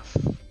stuff.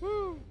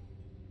 Woo!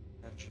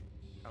 Engine.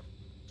 Oh,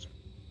 sorry.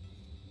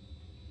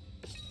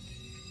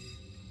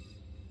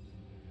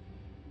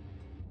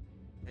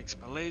 Makes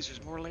my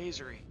lasers more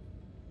lasery.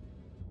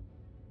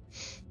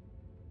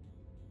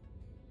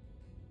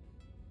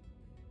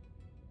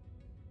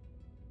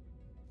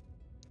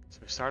 So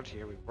we started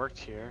here, we worked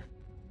here,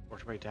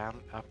 worked our way down,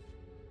 up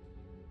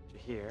to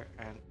here,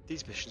 and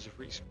these missions have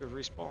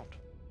respawned.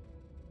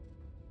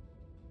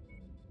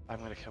 I'm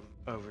going to come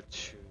over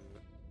to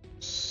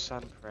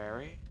Sun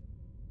Prairie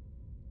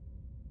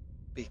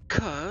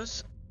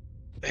because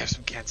they have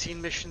some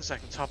canteen missions I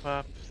can top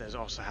up. There's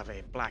also have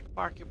a black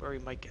market where we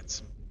might get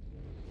some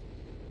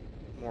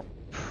more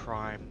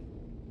prime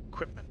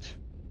equipment.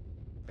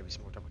 Maybe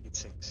some more double heat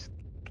sinks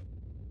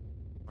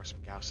or some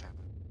Gauss ammo.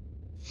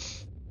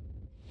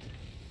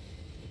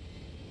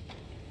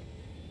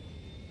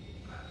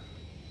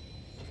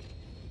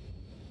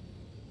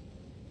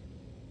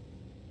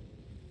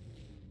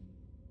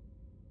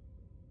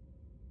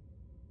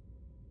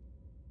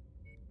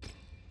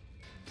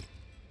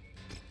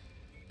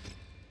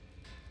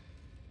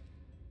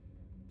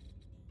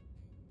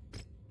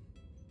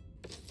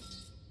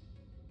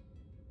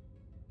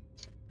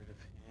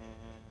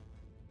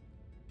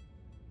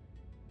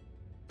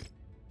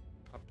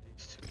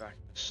 Back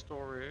to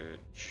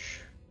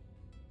storage.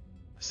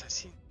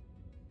 Assassin.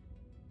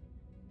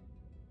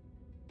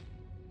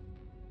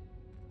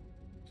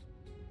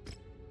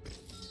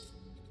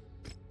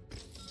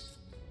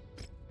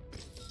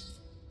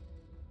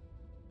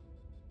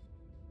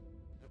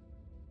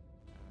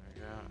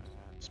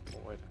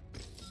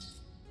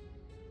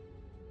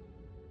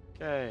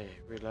 Okay,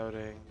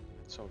 reloading.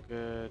 It's all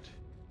good.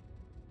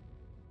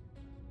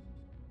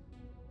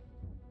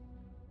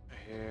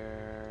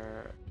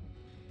 Here.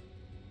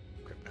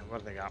 Equipment. What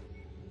do they got?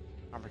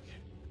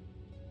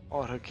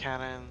 Auto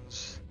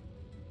cannons.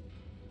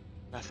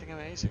 Nothing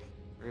amazing,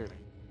 really.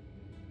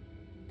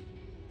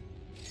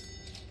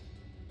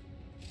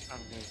 I'm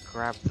gonna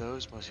grab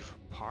those mostly for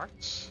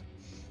parts.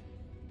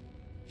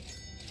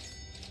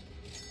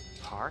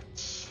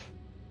 Parts.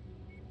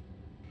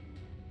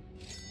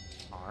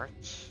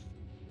 Parts.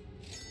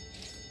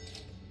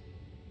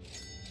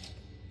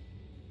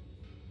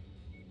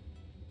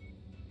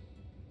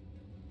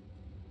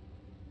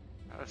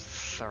 I was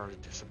thoroughly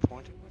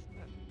disappointed with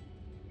it.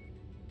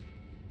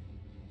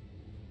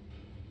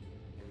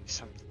 Maybe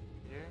something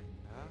here?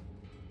 No?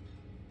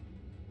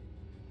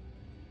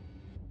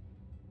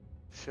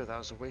 I feel that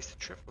was a wasted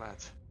trip,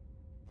 lads.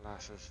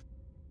 Lasses.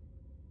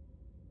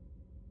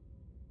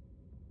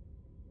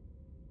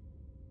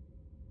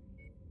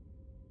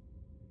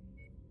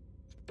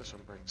 This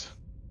one brings.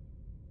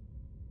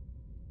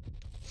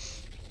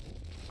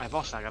 I've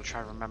also got to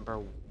try and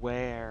remember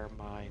where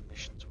my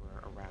missions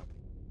were around.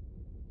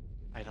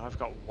 I know I've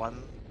got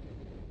one,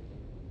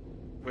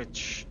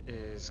 which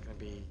is going to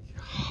be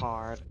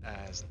hard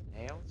as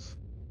nails.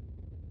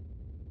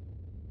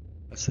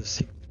 That's the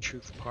Seek the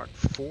Truth Part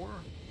 4.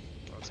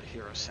 Oh, it's a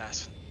hero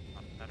assassin.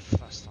 Not that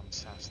fussed on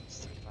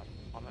assassins, to be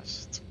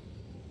honest.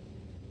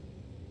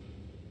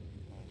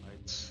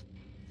 Alright.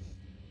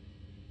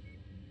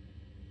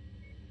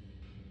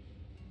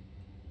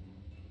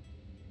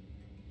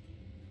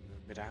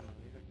 Bit ammo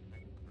either.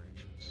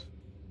 Gracious.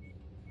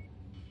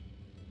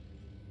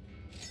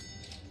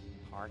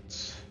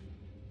 Parts.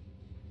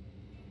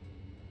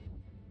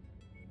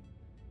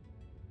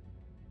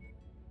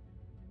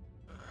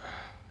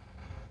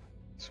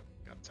 So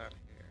we got that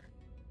here.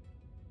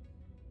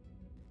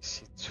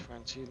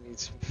 C20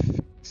 needs some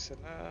fixing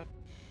up.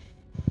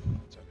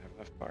 Don't have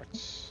enough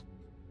parts.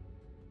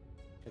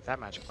 Hit that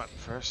magic button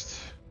first.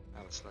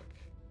 Now let's look.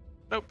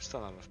 Nope, still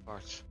not enough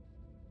parts.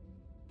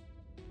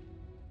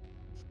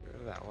 Let's get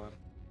rid of that one.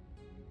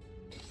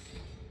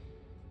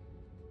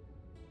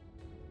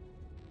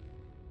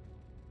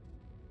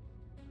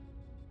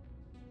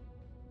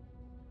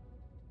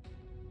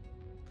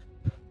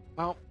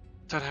 Well,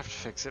 don't have to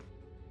fix it.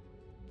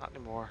 Not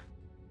anymore.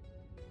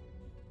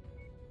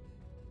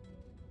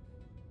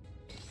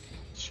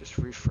 Let's just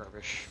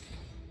refurbish.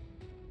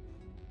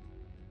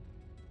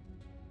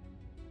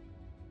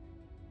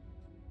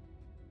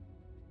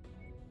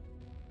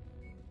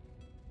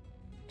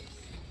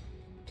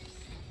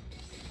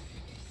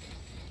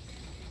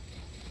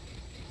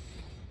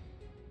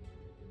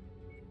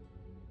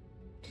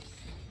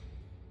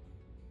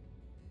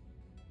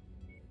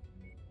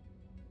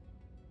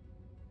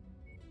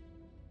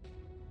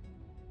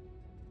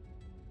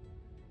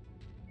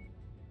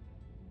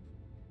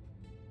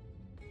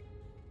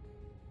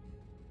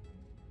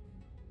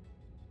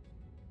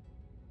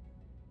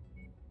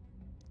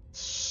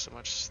 So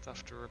much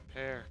stuff to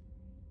repair.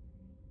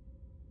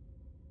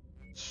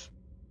 It's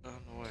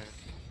annoying.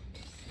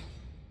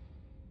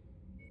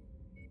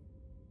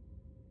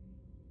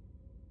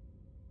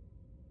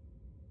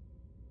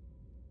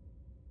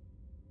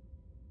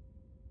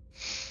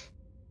 There's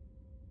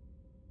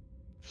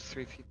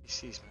 3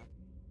 PPCs, man.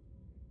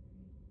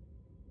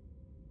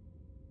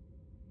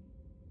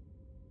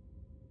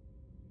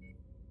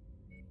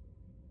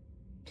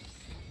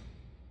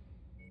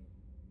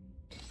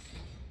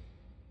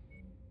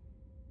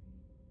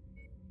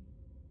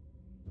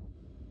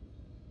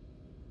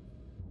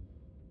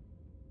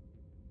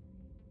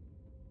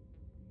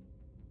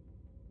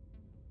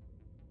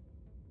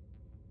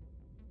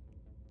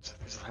 So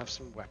these will have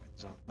some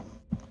weapons on them.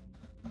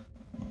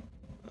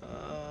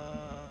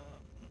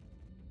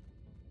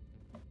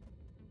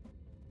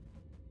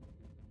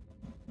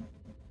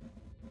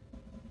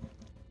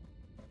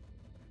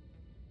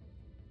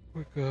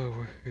 We go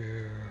over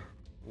here.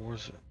 What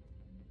was it?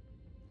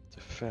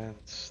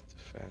 Defense,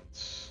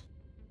 defense.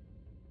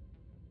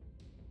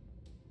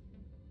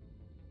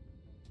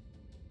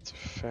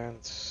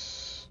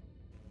 Defense.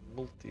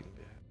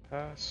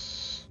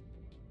 Multi-pass.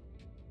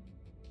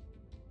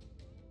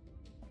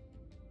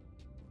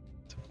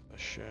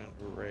 Demolition,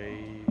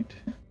 raid.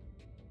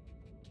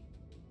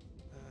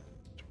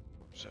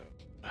 So.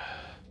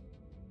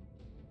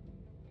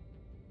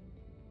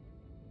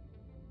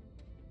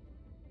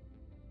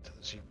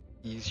 Those are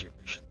easier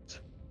missions.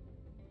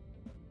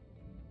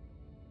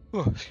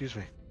 Oh, excuse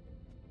me.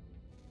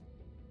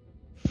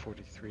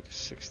 43 to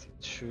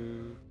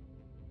 62.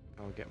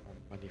 I'll get more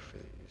money for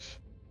these.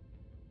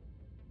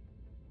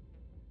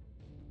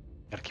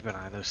 Gotta keep an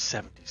eye on those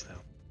 70s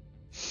though.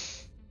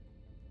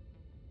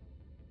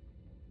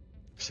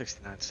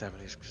 69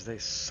 70s because they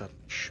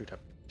suddenly shoot up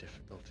in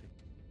difficulty.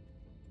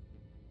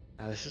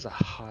 Now this is a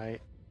high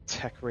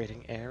tech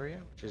rating area,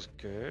 which is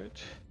good.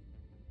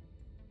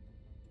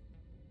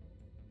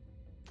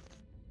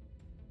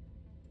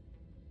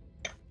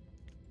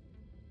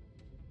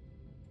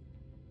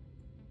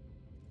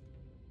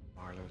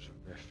 Marlowe's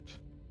Rift.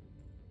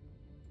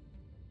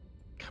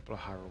 couple of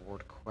high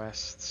reward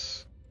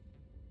quests.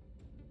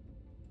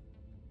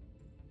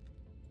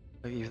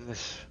 Like even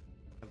this,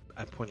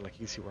 I'm pointing, like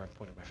you see where I'm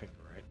pointing my finger,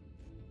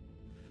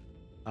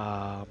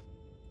 right?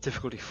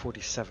 Difficulty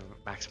 47,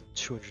 maximum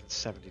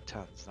 270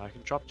 tons. Now I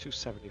can drop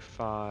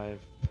 275.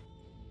 I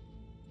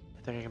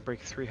think I can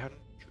break 300.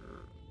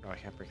 No, I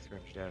can't break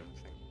 300 yet, I don't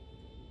think.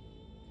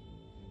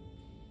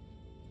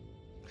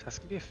 So that's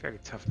gonna be a fairly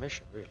tough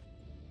mission, really.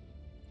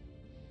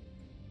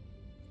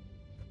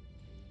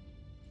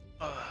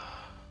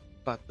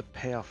 But the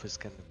payoff is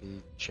going to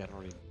be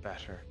generally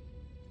better.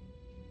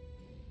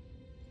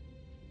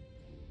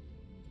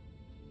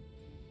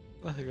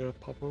 I think I'll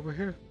pop over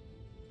here.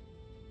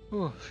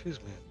 Oh, excuse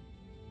me.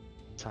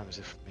 What time is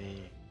it for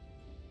me?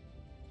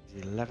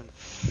 It's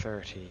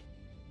 11:30.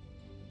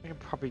 I can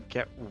probably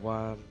get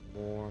one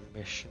more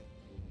mission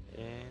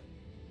in.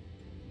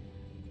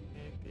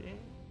 Maybe?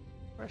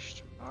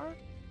 Question mark?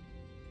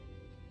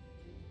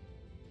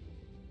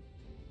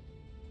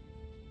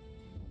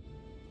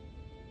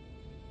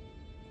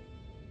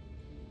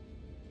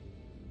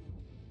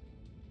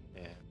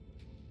 Yeah.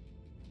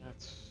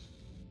 Let's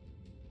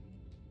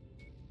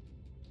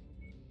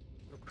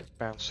do a quick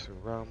bounce through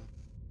Rome.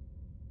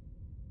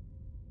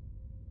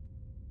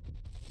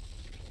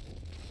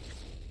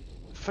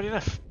 Funny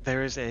enough,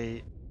 there is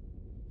a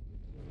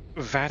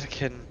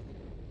Vatican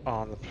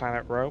on the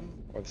planet Rome,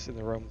 or it's in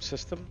the Rome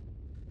system,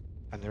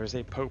 and there is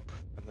a Pope,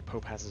 and the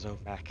Pope has his own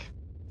mech.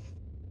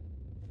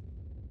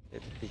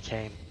 It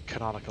became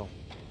canonical,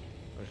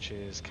 which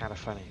is kind of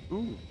funny.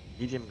 Ooh,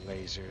 medium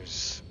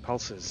lasers,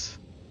 pulses.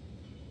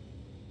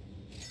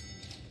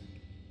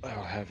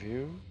 I'll have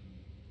you,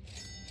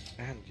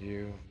 and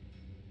you.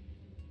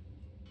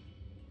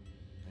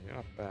 You're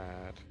not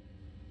bad.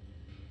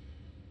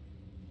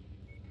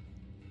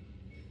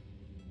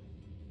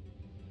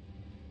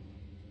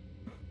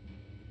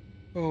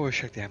 Oh, I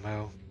checked the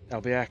ammo.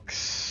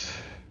 LBX.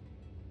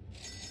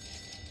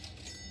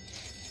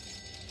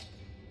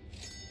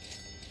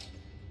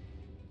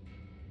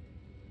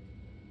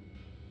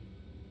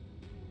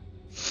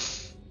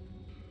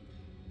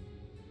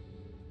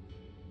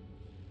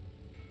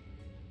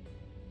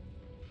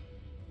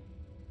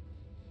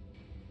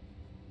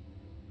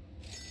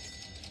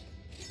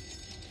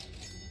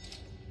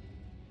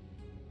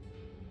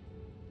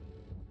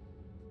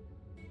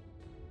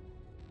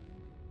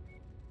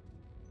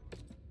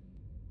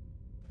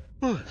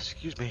 Oh,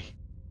 excuse me.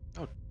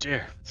 Oh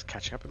dear, it's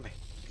catching up with me.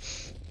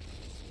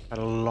 Had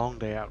a long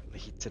day out in the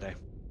heat today.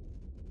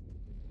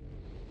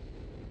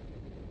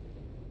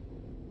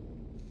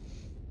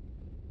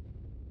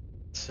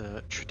 It's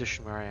a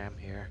tradition where I am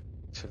here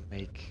to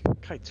make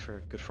kites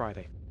for Good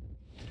Friday.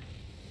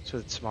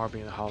 So tomorrow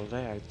being a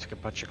holiday, I took a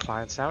bunch of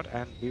clients out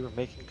and we were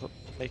making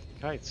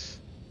kites.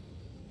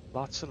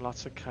 Lots and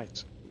lots of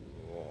kites.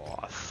 Oh,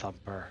 a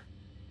thumper.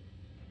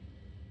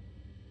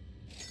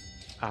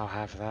 I'll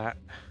have that.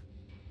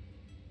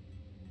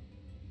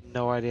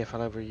 No idea if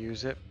I'll ever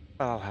use it,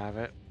 but I'll have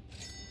it.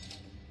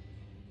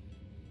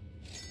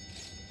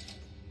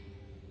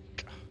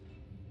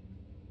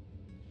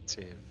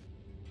 Save.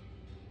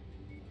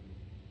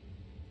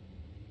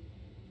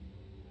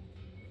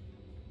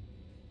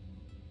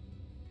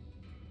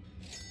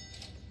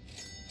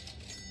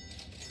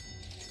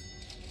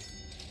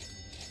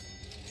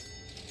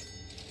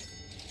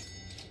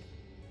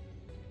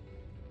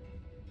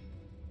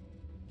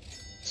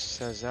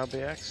 Says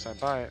LBX, I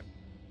buy it.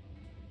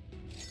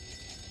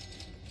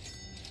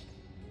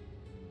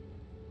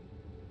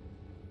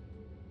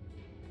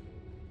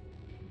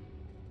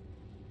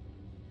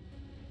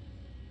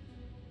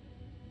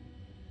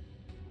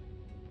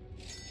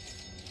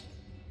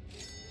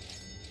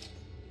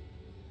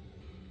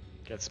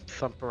 Get some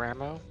thumper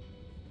ammo.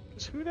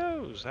 Because who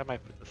knows? I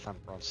might put the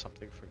thumper on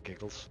something for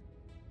giggles.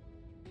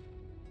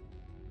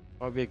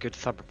 What would be a good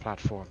thumper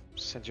platform?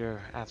 Send your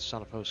answers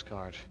on a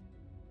postcard.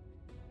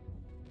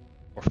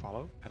 Or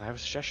follow, and I have a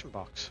suggestion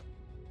box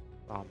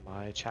on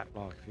my chat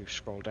log. If you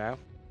scroll down,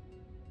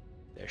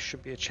 there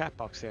should be a chat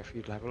box there for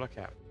you to have a look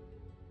at.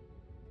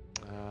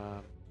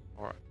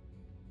 Or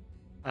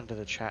under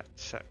the chat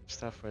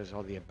stuff where there's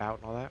all the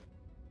about and all that,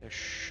 there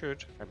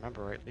should, if I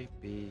remember rightly,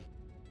 be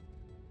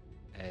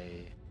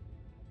a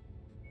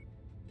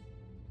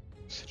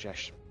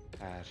suggestion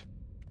pad.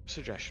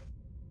 Suggestion.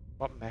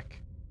 What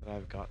mech that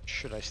I've got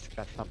should I stick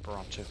that thumper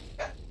onto?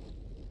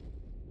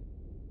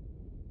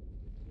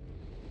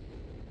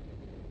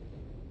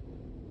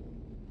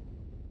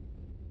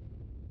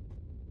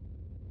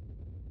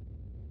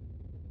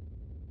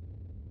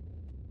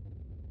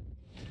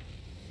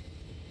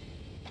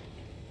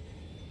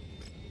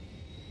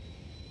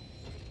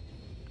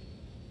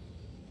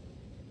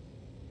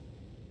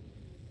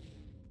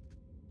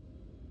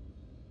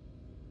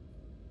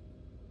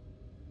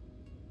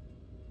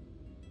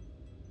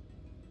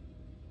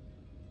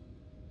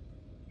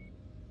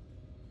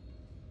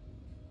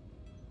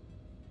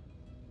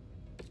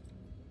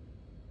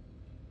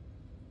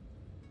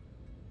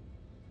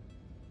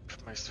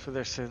 For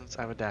their sins,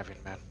 I'm a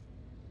Davian man.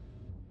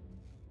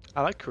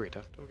 I like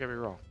Karita, don't get me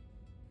wrong.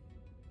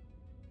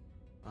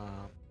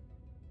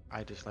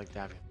 I just like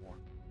diving more.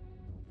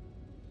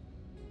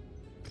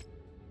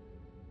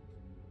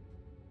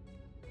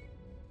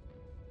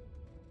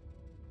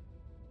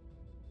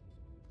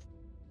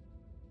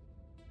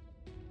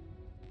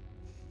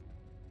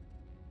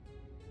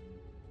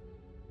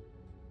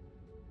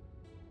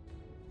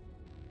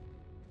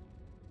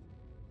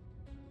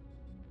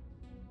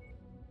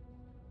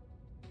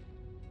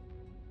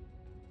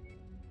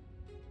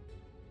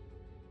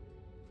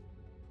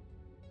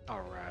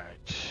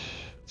 Alright,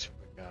 so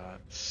we got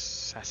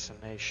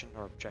assassination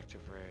or objective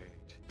raid.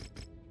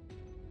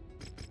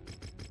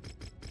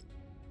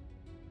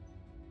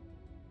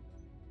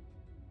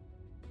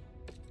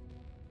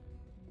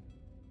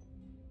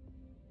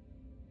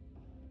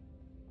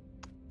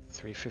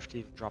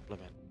 $3.50 drop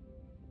limit.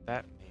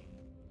 That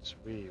means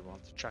we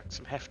want to chuck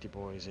some hefty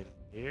boys in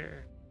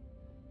here.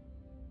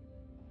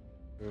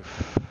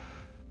 Oof.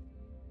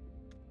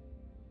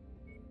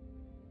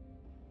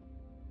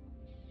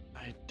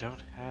 I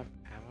don't have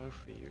ammo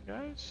for you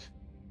guys?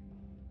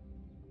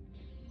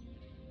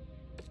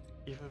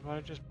 Even what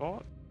I just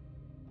bought?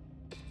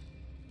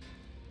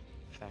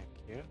 Thank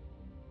you.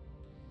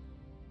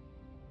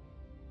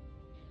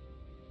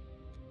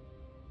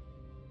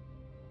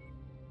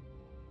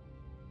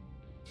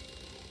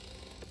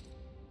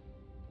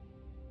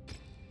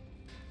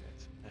 Get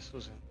some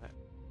missiles in that.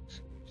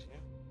 Excuse you.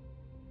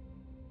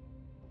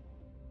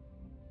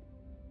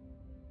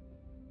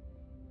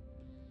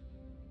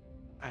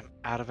 I'm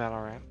out of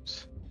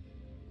LRMs.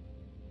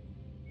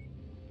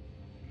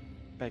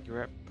 Beg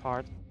your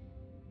pardon.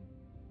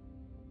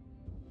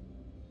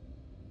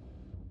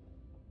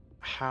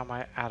 How am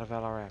I out of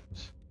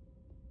LRMs?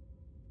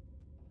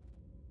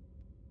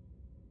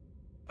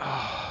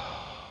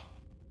 Oh.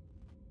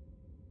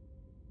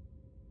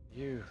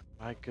 You,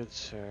 my good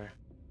sir,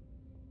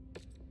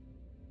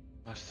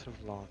 must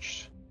have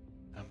launched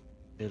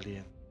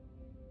 1,000,000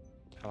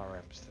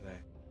 LRMs today.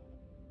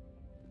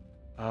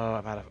 Oh,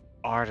 I'm out of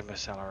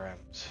Artemis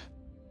LRMs.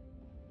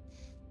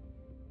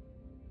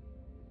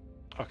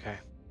 Okay.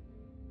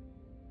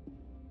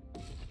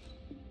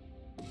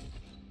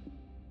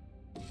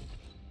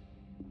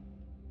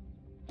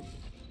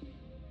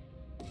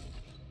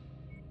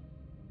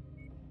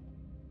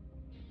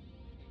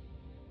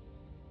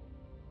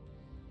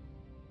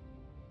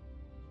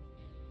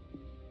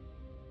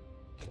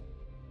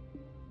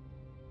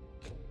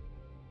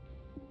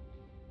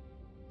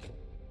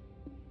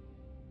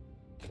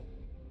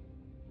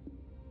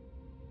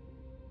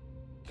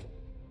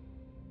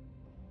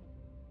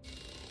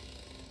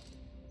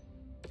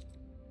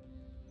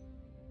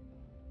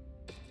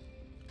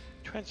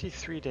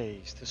 "23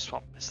 days to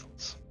swap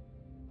missiles,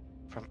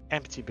 from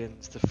empty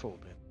bins to full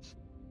bins."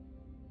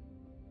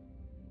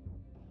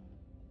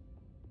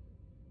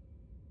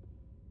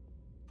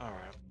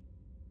 Alright,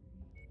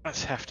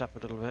 let's heft up a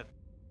little bit.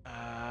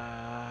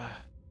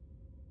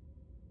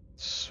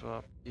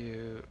 Swap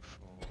you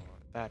for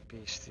that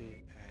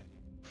beastie and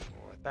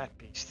for that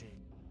beastie.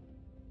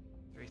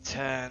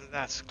 Return,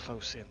 that's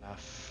close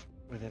enough.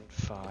 Within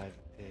 5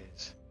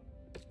 is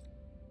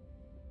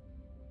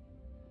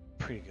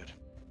pretty good.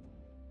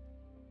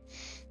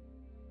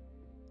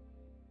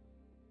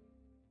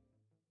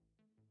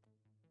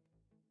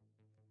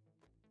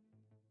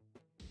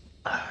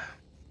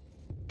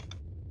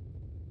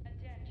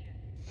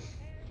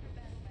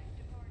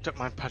 Don't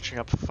mind punching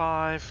up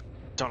 5,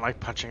 don't like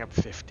punching up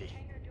 50.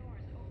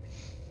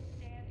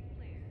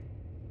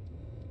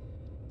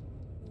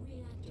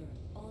 Reactor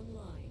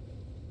online.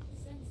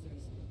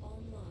 Sensors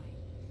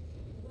online.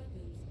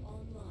 Weapons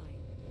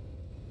online.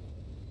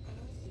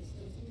 All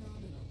systems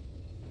nominal.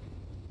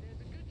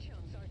 There's a good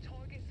chance our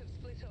targets have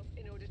split up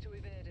in order to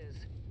evade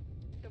us.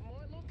 The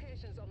marked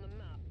locations on the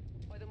map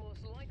are the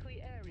most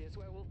likely areas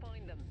where we'll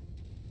find them.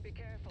 Be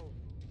careful,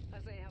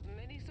 as they have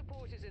many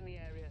supporters in the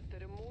area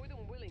that are more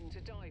than willing to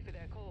die for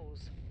their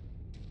cause.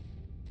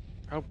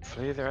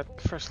 Hopefully they're at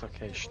the first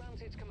location.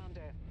 Granted,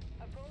 Commander.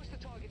 Approach the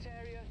target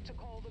area to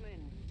call them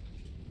in.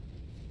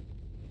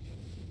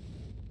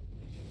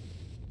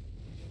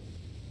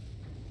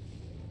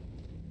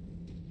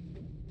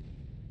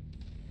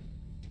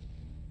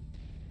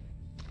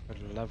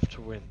 Would love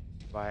to win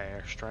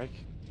via airstrike.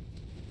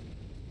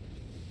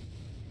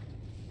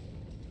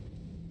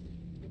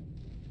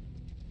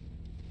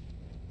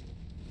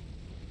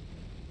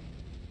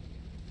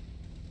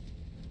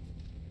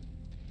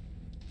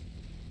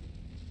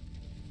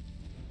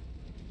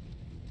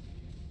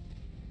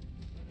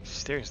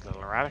 Steering's a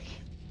little erratic.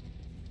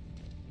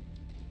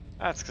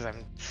 That's because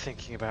I'm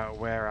thinking about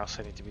where else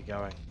I need to be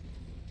going.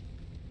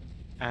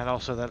 And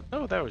also that,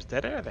 oh, there was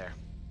dead air there.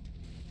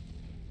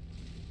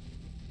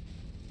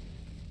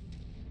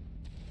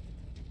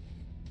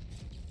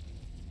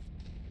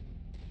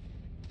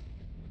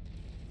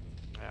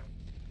 Yeah.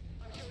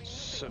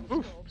 So,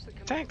 ooh,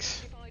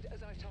 thanks.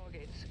 As our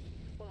targets.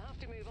 We'll have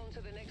to move on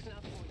to the next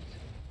nav point.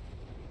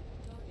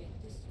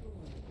 Target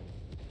destroyed.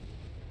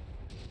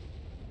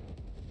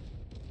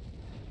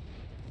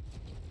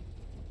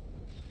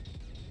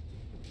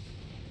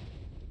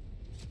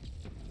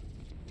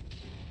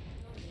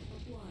 Target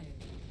acquired.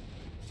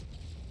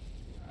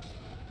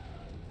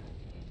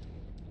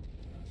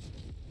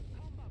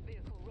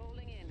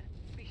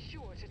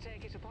 to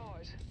take it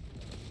apart.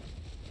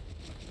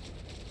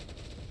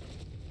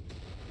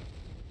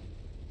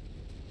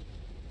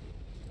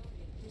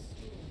 Target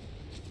destroyed.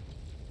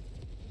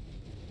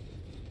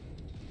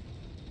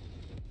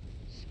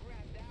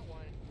 Scrap that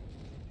one.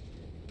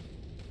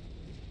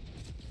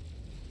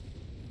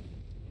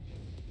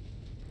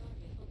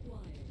 Target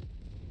acquired.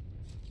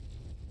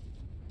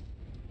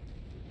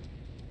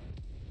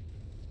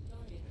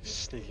 Target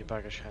Sneaky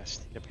buggers trying to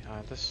sneak up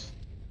behind us.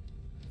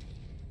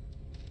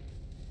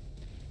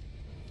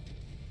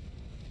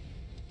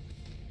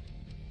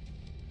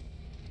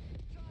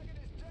 Target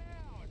is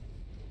down.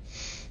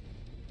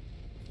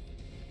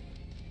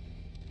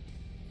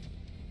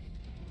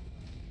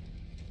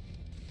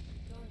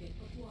 target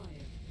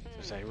acquired.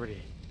 Because I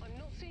really I'm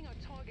not seeing our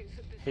targets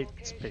at this hate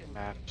location. these big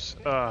maps.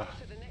 Let's go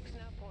to the next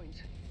nav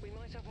point. We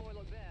might have more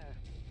luck there.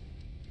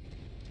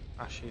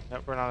 Actually, no,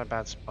 we're not in a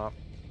bad spot.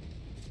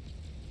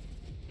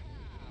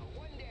 Pow,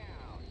 one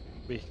down.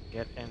 We can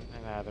get in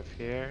and out of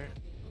here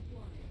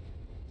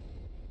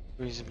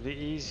reasonably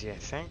easy, I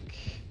think.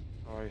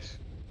 Always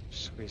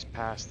squeeze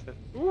past it.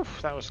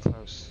 Oof, that was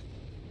close.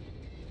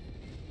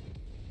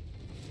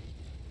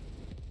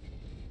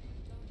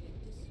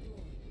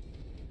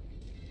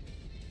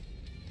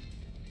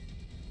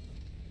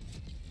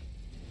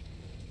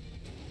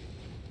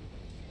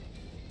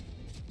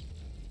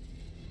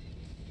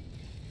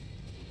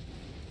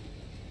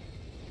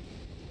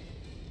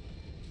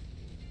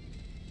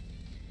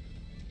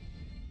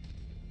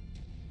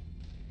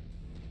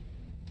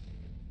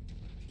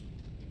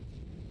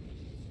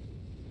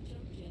 Target destroyed.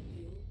 Jump jet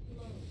fuel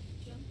low.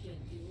 Jump jet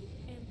fuel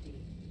empty.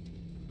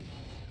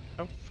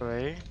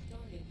 Hopefully,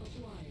 Target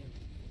acquired.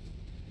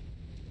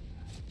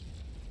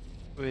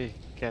 we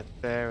get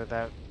there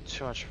without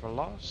too much of a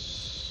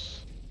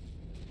loss.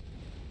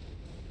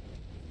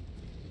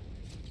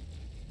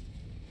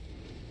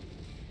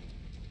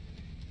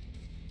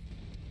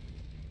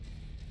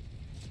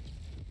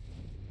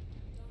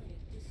 Target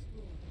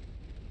destroyed.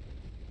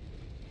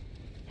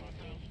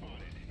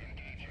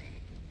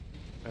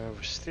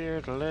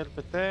 Oversteered a little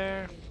bit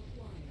there. Target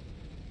acquired.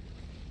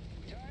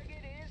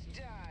 Target is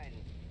done.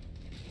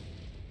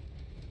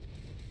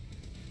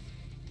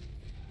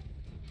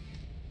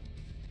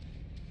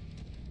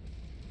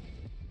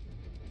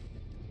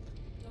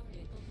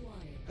 Target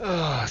acquired.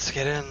 Oh, let's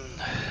get in.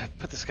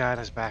 Put this guy on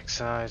his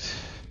backside.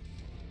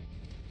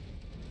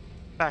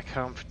 Back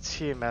home for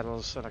tea and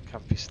medals and a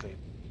comfy sleep.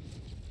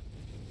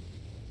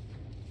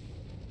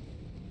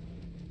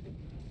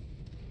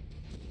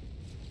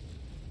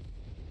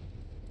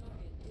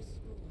 Target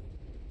destroyed.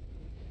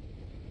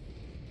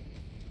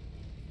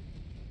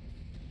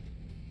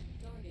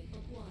 Target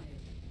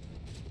acquired.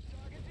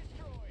 Target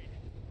destroyed.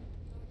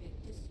 Target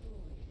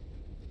destroyed.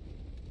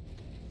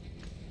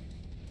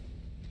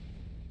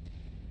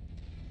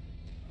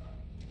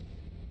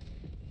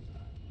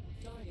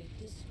 Target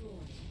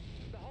destroyed.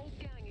 The whole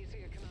gang is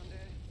here,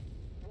 Commander.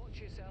 Watch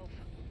yourself.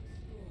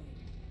 Destroyed.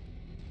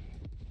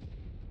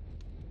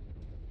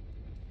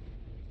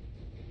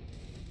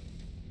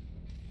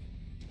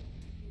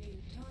 New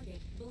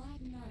target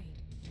Black Knight.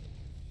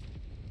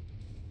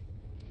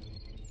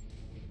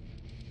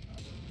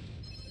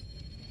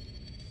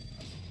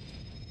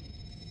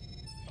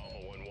 Alpha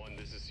 1-1,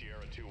 this is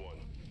Sierra 2-1.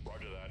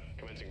 Roger that.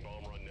 Commencing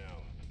bomb run now.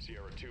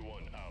 Sierra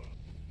 2-1 out.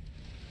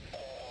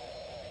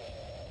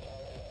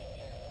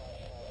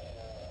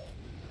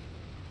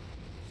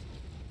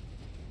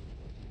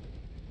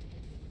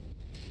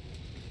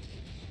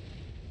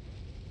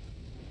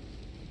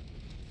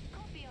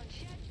 Copy on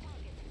shared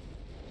target.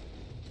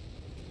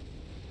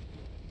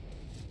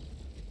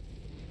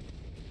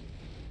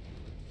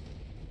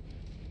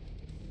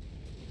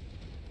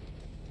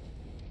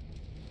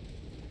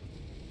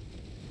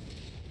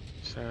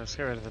 So let's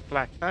get rid of the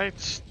Black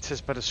Knight.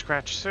 Tis but a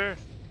scratch, sir.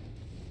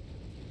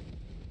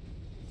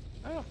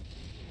 Oh.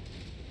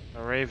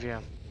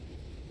 Moravian.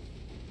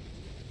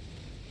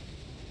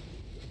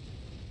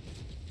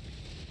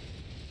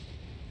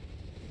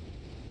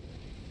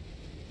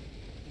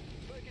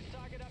 Focus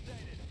target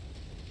updated.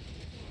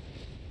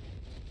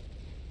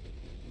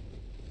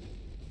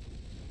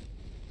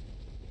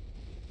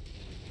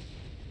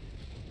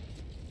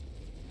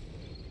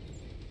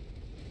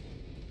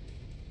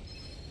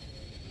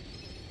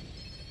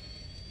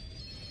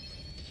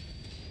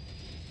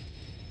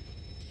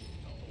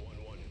 Alpha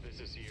 1-1, this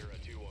is Sierra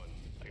 2-1.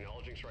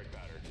 Acknowledging strike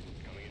pattern.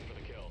 Coming in for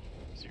the kill.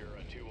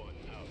 Sierra 2-1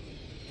 out.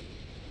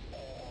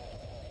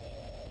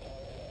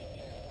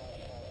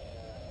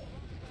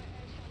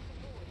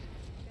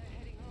 They're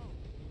heading home.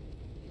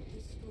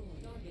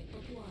 Destroyed. Target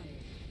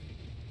acquired.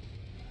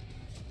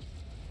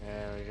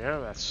 There we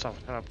go. That's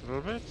softened up a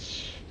little bit.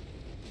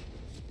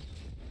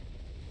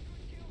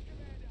 Kill,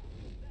 Commander.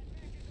 That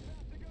mech is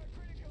about to go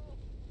critical.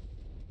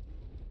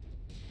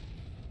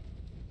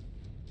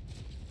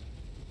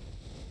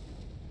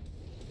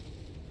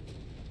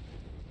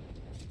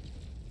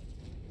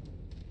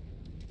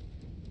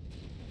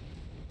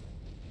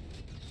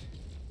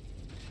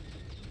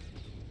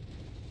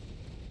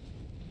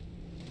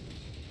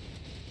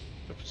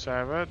 Oops,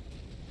 sorry, bud.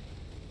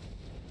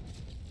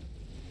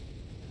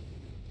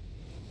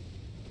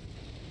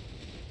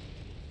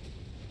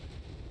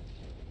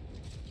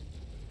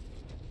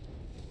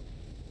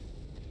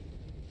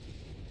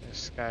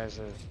 This guy's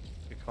a,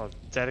 we call it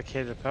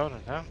dedicated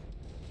opponent, huh?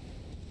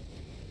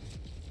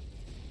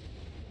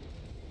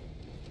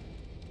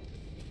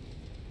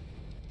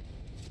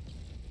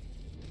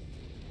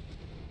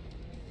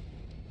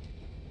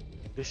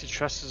 At least he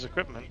trusts his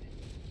equipment.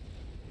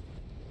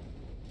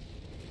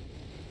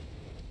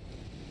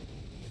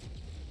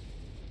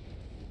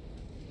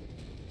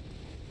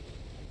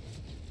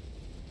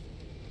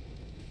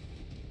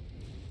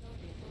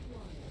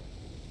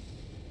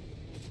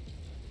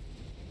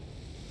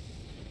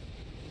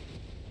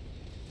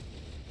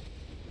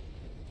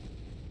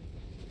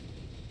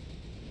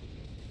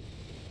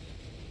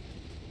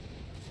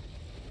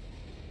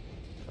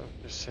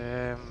 Focus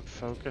him,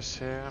 focus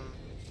him.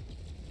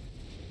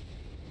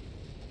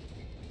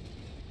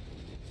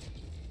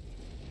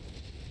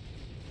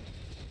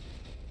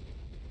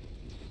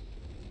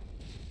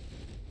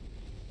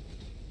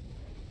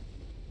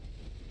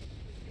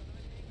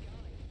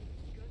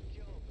 Good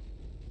job.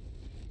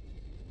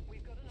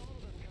 We've got an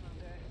order,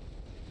 Commander.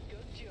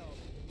 Good job.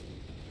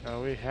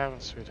 No, we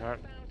haven't,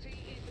 sweetheart. Bounty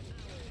is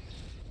ours.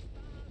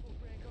 Bernard will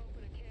break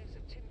open a case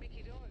of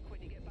Timbiki Dark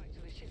when you get back to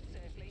the ship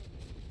safely.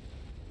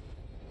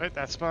 Wait,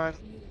 that's mine.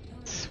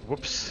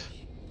 Whoops.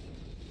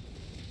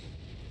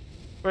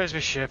 Where's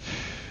my ship?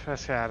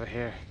 Let's get out of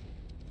here.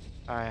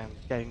 I am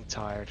getting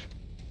tired.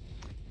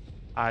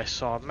 I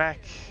saw a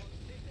mech. This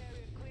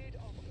area cleared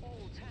of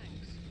all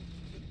tanks.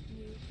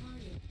 New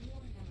target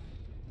Warhammer.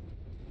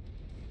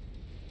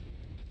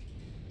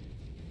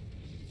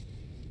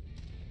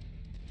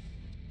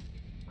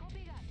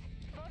 Copy that.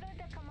 Follow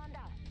the commander.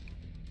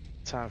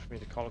 Time for me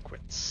to call it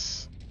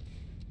quits.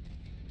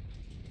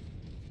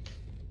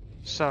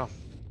 So,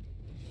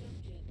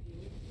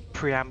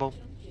 preamble.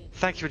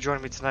 Thank you for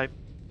joining me tonight.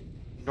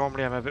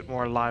 Normally I'm a bit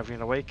more lively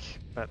and awake,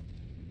 but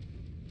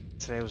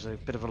today was a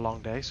bit of a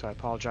long day, so I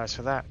apologize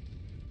for that.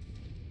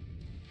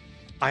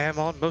 I am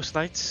on most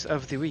nights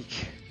of the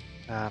week.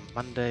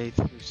 Monday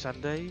through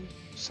Sunday,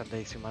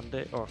 Sunday through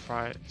Monday, or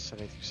Friday,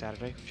 Sunday through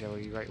Saturday, whichever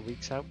you write your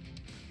weeks out.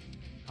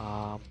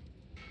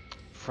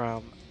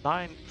 From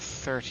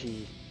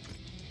 9:30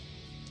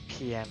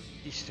 p.m.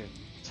 Eastern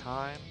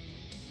Time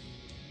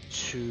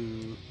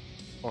to,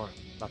 or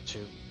not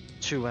to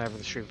whenever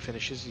the stream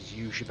finishes, is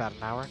usually about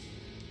an hour.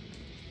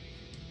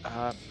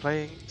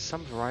 Playing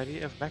some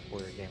variety of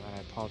MechWarrior game, and I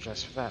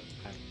apologize for that.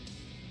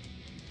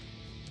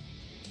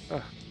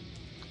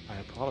 I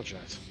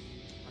apologize.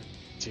 Oh,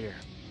 dear.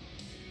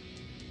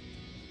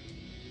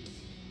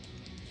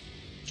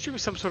 Streaming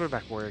some sort of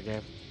MechWarrior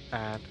game,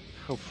 and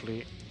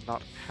hopefully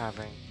not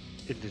having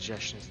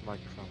indigestion in the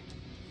microphone.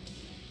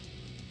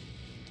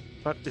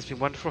 But it's been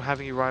wonderful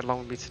having you ride along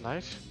with me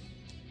tonight.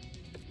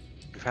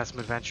 We've had some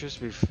adventures.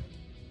 We've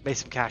made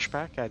some cash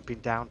back. I'd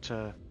been down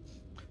to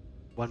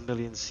 1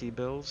 million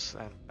C-bills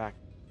and back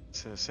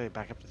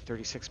up to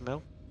 36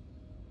 mil.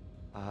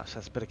 So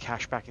that's a bit of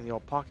cash back in the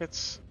old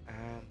pockets,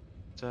 and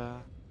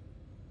a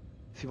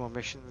few more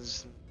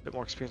missions and a bit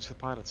more experience with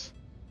pilots.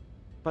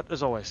 But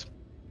as always,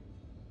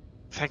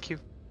 thank you.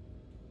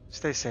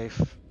 Stay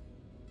safe.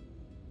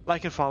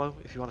 Like and follow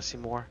if you want to see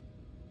more.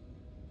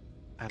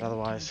 And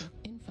otherwise,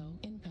 Info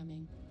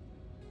incoming.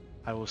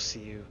 I will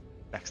see you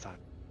next time.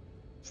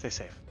 Stay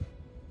safe.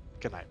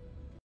 Good night.